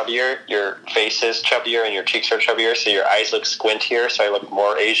chubbier, your face is chubbier and your cheeks are chubbier, so your eyes look squintier, so I looked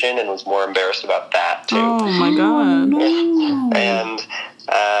more Asian and was more embarrassed about that too. Oh my God. And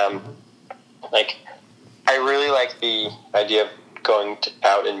like I really like the idea of going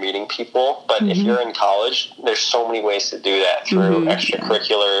out and meeting people, but if you're in college, there's so many ways to do that through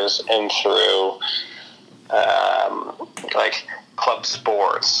extracurriculars and through like club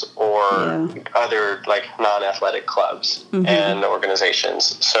sports or other like non-athletic clubs and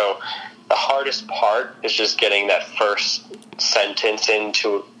organizations. So the hardest part is just getting that first sentence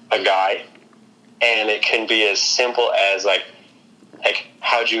into a guy, and it can be as simple as like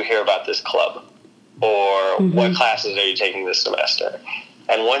how'd you hear about this club, or what classes are you taking this semester?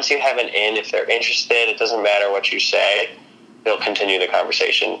 And once you have an in, if they're interested, it doesn't matter what you say, they'll continue the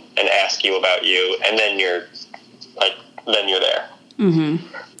conversation and ask you about you, and then you're there.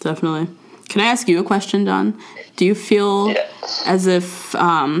 Definitely. Can I ask you a question, John? Do you feel as if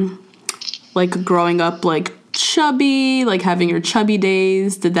like growing up like chubby, like having your chubby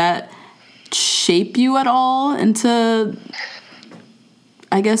days, did that shape you at all into,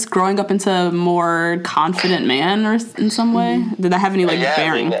 I guess, growing up into a more confident man or in some way? Did that have any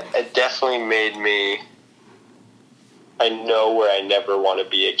bearing? I mean, it definitely made me, I know where I never want to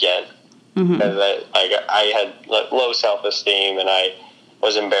be again. And that I had low self-esteem, and I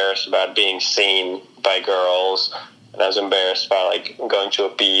was embarrassed about being seen by girls, and I was embarrassed about like going to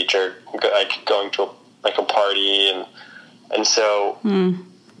a beach or like going to a party, and so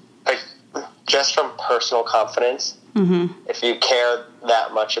like just from personal confidence, if you care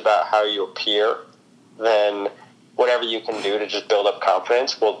that much about how you appear, then whatever you can do to just build up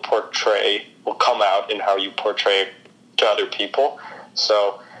confidence will come out in how you portray to other people.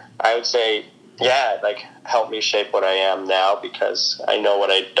 So I would say, like help me shape what I am now, because I know what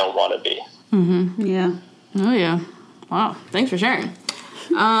I don't want to be. Yeah. Oh yeah. Wow. Thanks for sharing.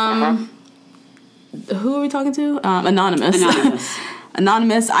 Who are we talking to? Anonymous.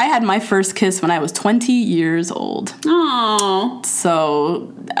 Anonymous. I had my first kiss when I was 20 years old. Oh.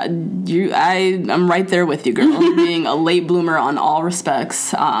 So I'm right there with you, girl. Being a late bloomer on all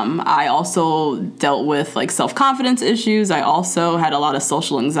respects. I also dealt with like self-confidence issues. I also had a lot of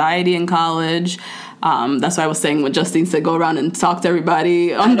social anxiety in college. That's why I was saying when Justine said go around and talk to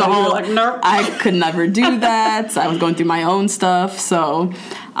everybody on the whole, nope. I could never do that. I was going through my own stuff. So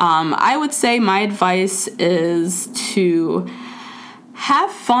I would say my advice is to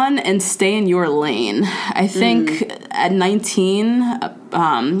have fun and stay in your lane. I think at 19,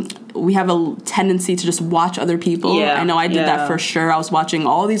 we have a tendency to just watch other people. Yeah, I know I did that for sure. I was watching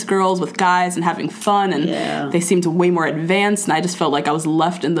all these girls with guys and having fun, and they seemed way more advanced, and I just felt like I was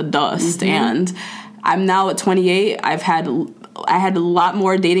left in the dust. And I'm now at 28. I had a lot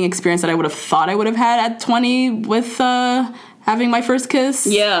more dating experience that I would have thought I would have had at 20 with having my first kiss.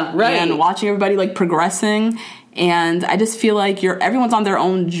 Yeah, right. And watching everybody like progressing. And I just feel like everyone's on their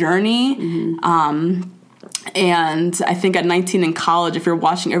own journey. And I think at 19 in college, if you're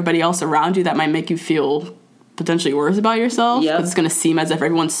watching everybody else around you, that might make you feel potentially worse about yourself. Because it's going to seem as if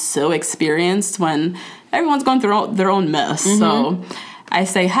everyone's so experienced when everyone's going through their own mess. So I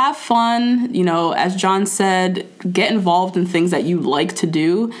say have fun. You know, as John said, get involved in things that you like to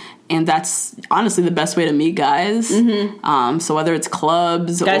do. And that's honestly the best way to meet guys. So whether it's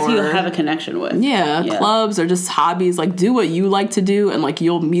clubs guys or who you have a connection with. Yeah, clubs or just hobbies, like do what you like to do, and like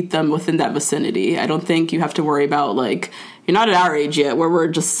you'll meet them within that vicinity. I don't think you have to worry about like, you're not at our age yet where we're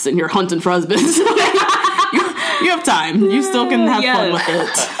just sitting here hunting for husbands. you have time. You still can have fun with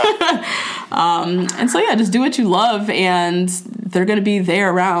it. And so just do what you love, and they're going to be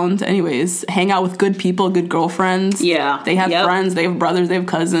there around anyways. Hang out with good people, good girlfriends. Yeah. They have friends, they have brothers, they have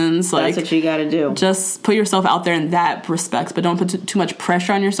cousins. That's what you got to do. Just put yourself out there in that respect, but don't put too much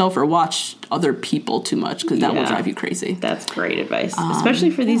pressure on yourself or watch other people too much, because that will drive you crazy. That's great advice,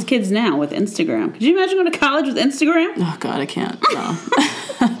 especially for these kids now with Instagram. Could you imagine going to college with Instagram? Oh, God, I can't. No.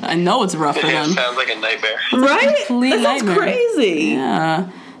 I know it's rough for them. It sounds like a nightmare. Right? Complete that sounds nightmare. Crazy. Yeah.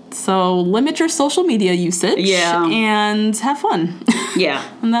 So limit your social media usage. Yeah. And have fun. Yeah.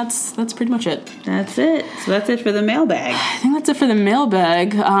 And that's pretty much it. That's it. So that's it for the mailbag. I think that's it for the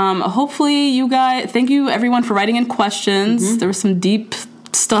mailbag. Hopefully you guys, thank you everyone for writing in questions. There was some deep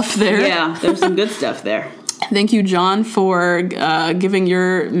stuff there. Yeah, there's some good stuff there. Thank you, John, for giving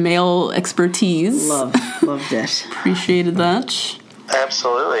your mail expertise. Loved it. Appreciated that.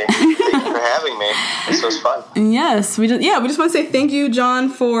 Absolutely. Thank you for having me. This was fun. Yes, we just want to say thank you, John,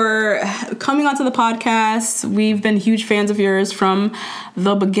 for coming onto the podcast. We've been huge fans of yours from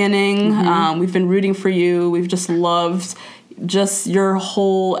the beginning. We've been rooting for you. We've just loved just your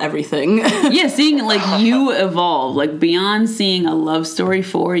whole everything. Yeah, seeing like you evolve, like beyond seeing a love story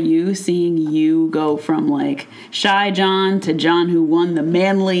for you, seeing you go from like shy John to John who won the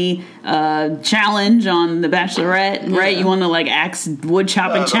manly challenge on The Bachelorette, right? You won the like axe wood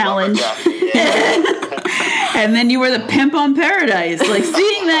chopping challenge. And then you were the pimp on Paradise. Like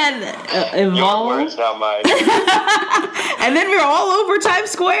seeing that evolve. Your words, not mine. And then we're all over Times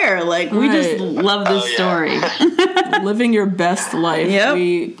Square. Like we just love this story. Living your best life. Yep.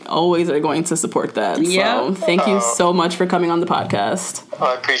 We always are going to support that. So thank you so much for coming on the podcast. Oh,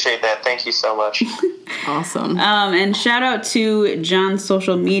 I appreciate that. Thank you so much. Awesome. And shout out to John's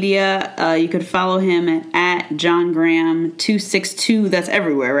social media. You could follow him at JohnGraham262. That's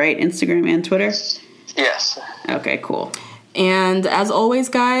everywhere, right? Instagram and Twitter? Yes. Okay, cool. And as always,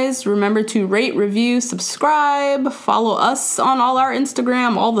 guys, remember to rate, review, subscribe, follow us on all our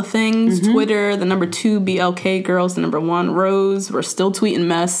Instagram, all the things, Twitter, the number 2 BLK Girls, the number 1 Rose. We're still tweeting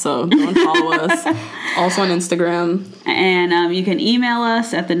mess, so go and follow us. Also on Instagram. And you can email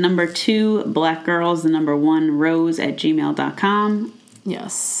us at the number 2 blackgirls, the number 1 Rose at gmail.com.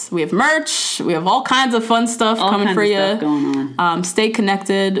 Yes, we have merch. We have all kinds of fun stuff coming for you. Stuff going on. Stay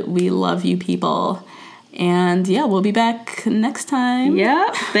connected. We love you, people. And yeah, we'll be back next time.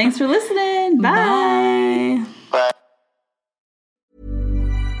 Yep. Thanks for listening. Bye. Bye.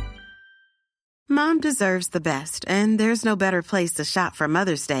 Mom deserves the best, and there's no better place to shop for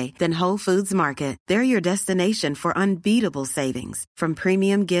Mother's Day than Whole Foods Market. They're your destination for unbeatable savings, from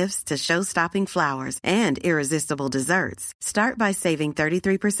premium gifts to show-stopping flowers and irresistible desserts. Start by saving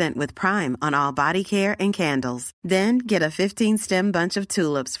 33% with Prime on all body care and candles. Then get a 15-stem bunch of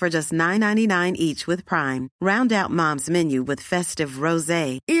tulips for just $9.99 each with Prime. Round out Mom's menu with festive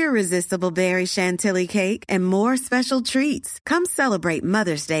rosé, irresistible berry chantilly cake, and more special treats. Come celebrate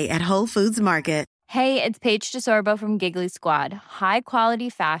Mother's Day at Whole Foods Market. Hey, it's Paige DeSorbo from Giggly Squad. High quality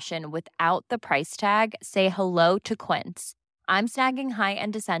fashion without the price tag. Say hello to Quince. I'm snagging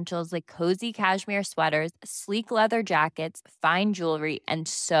high-end essentials like cozy cashmere sweaters, sleek leather jackets, fine jewelry, and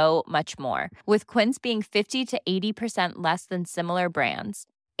so much more. With Quince being 50 to 80% less than similar brands.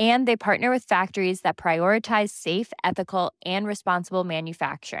 And they partner with factories that prioritize safe, ethical, and responsible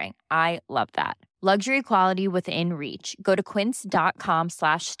manufacturing. I love that. Luxury quality within reach. Go to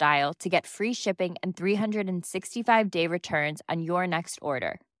quince.com/style to get free shipping and 365-day returns on your next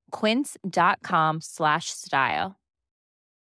order. Quince.com/style.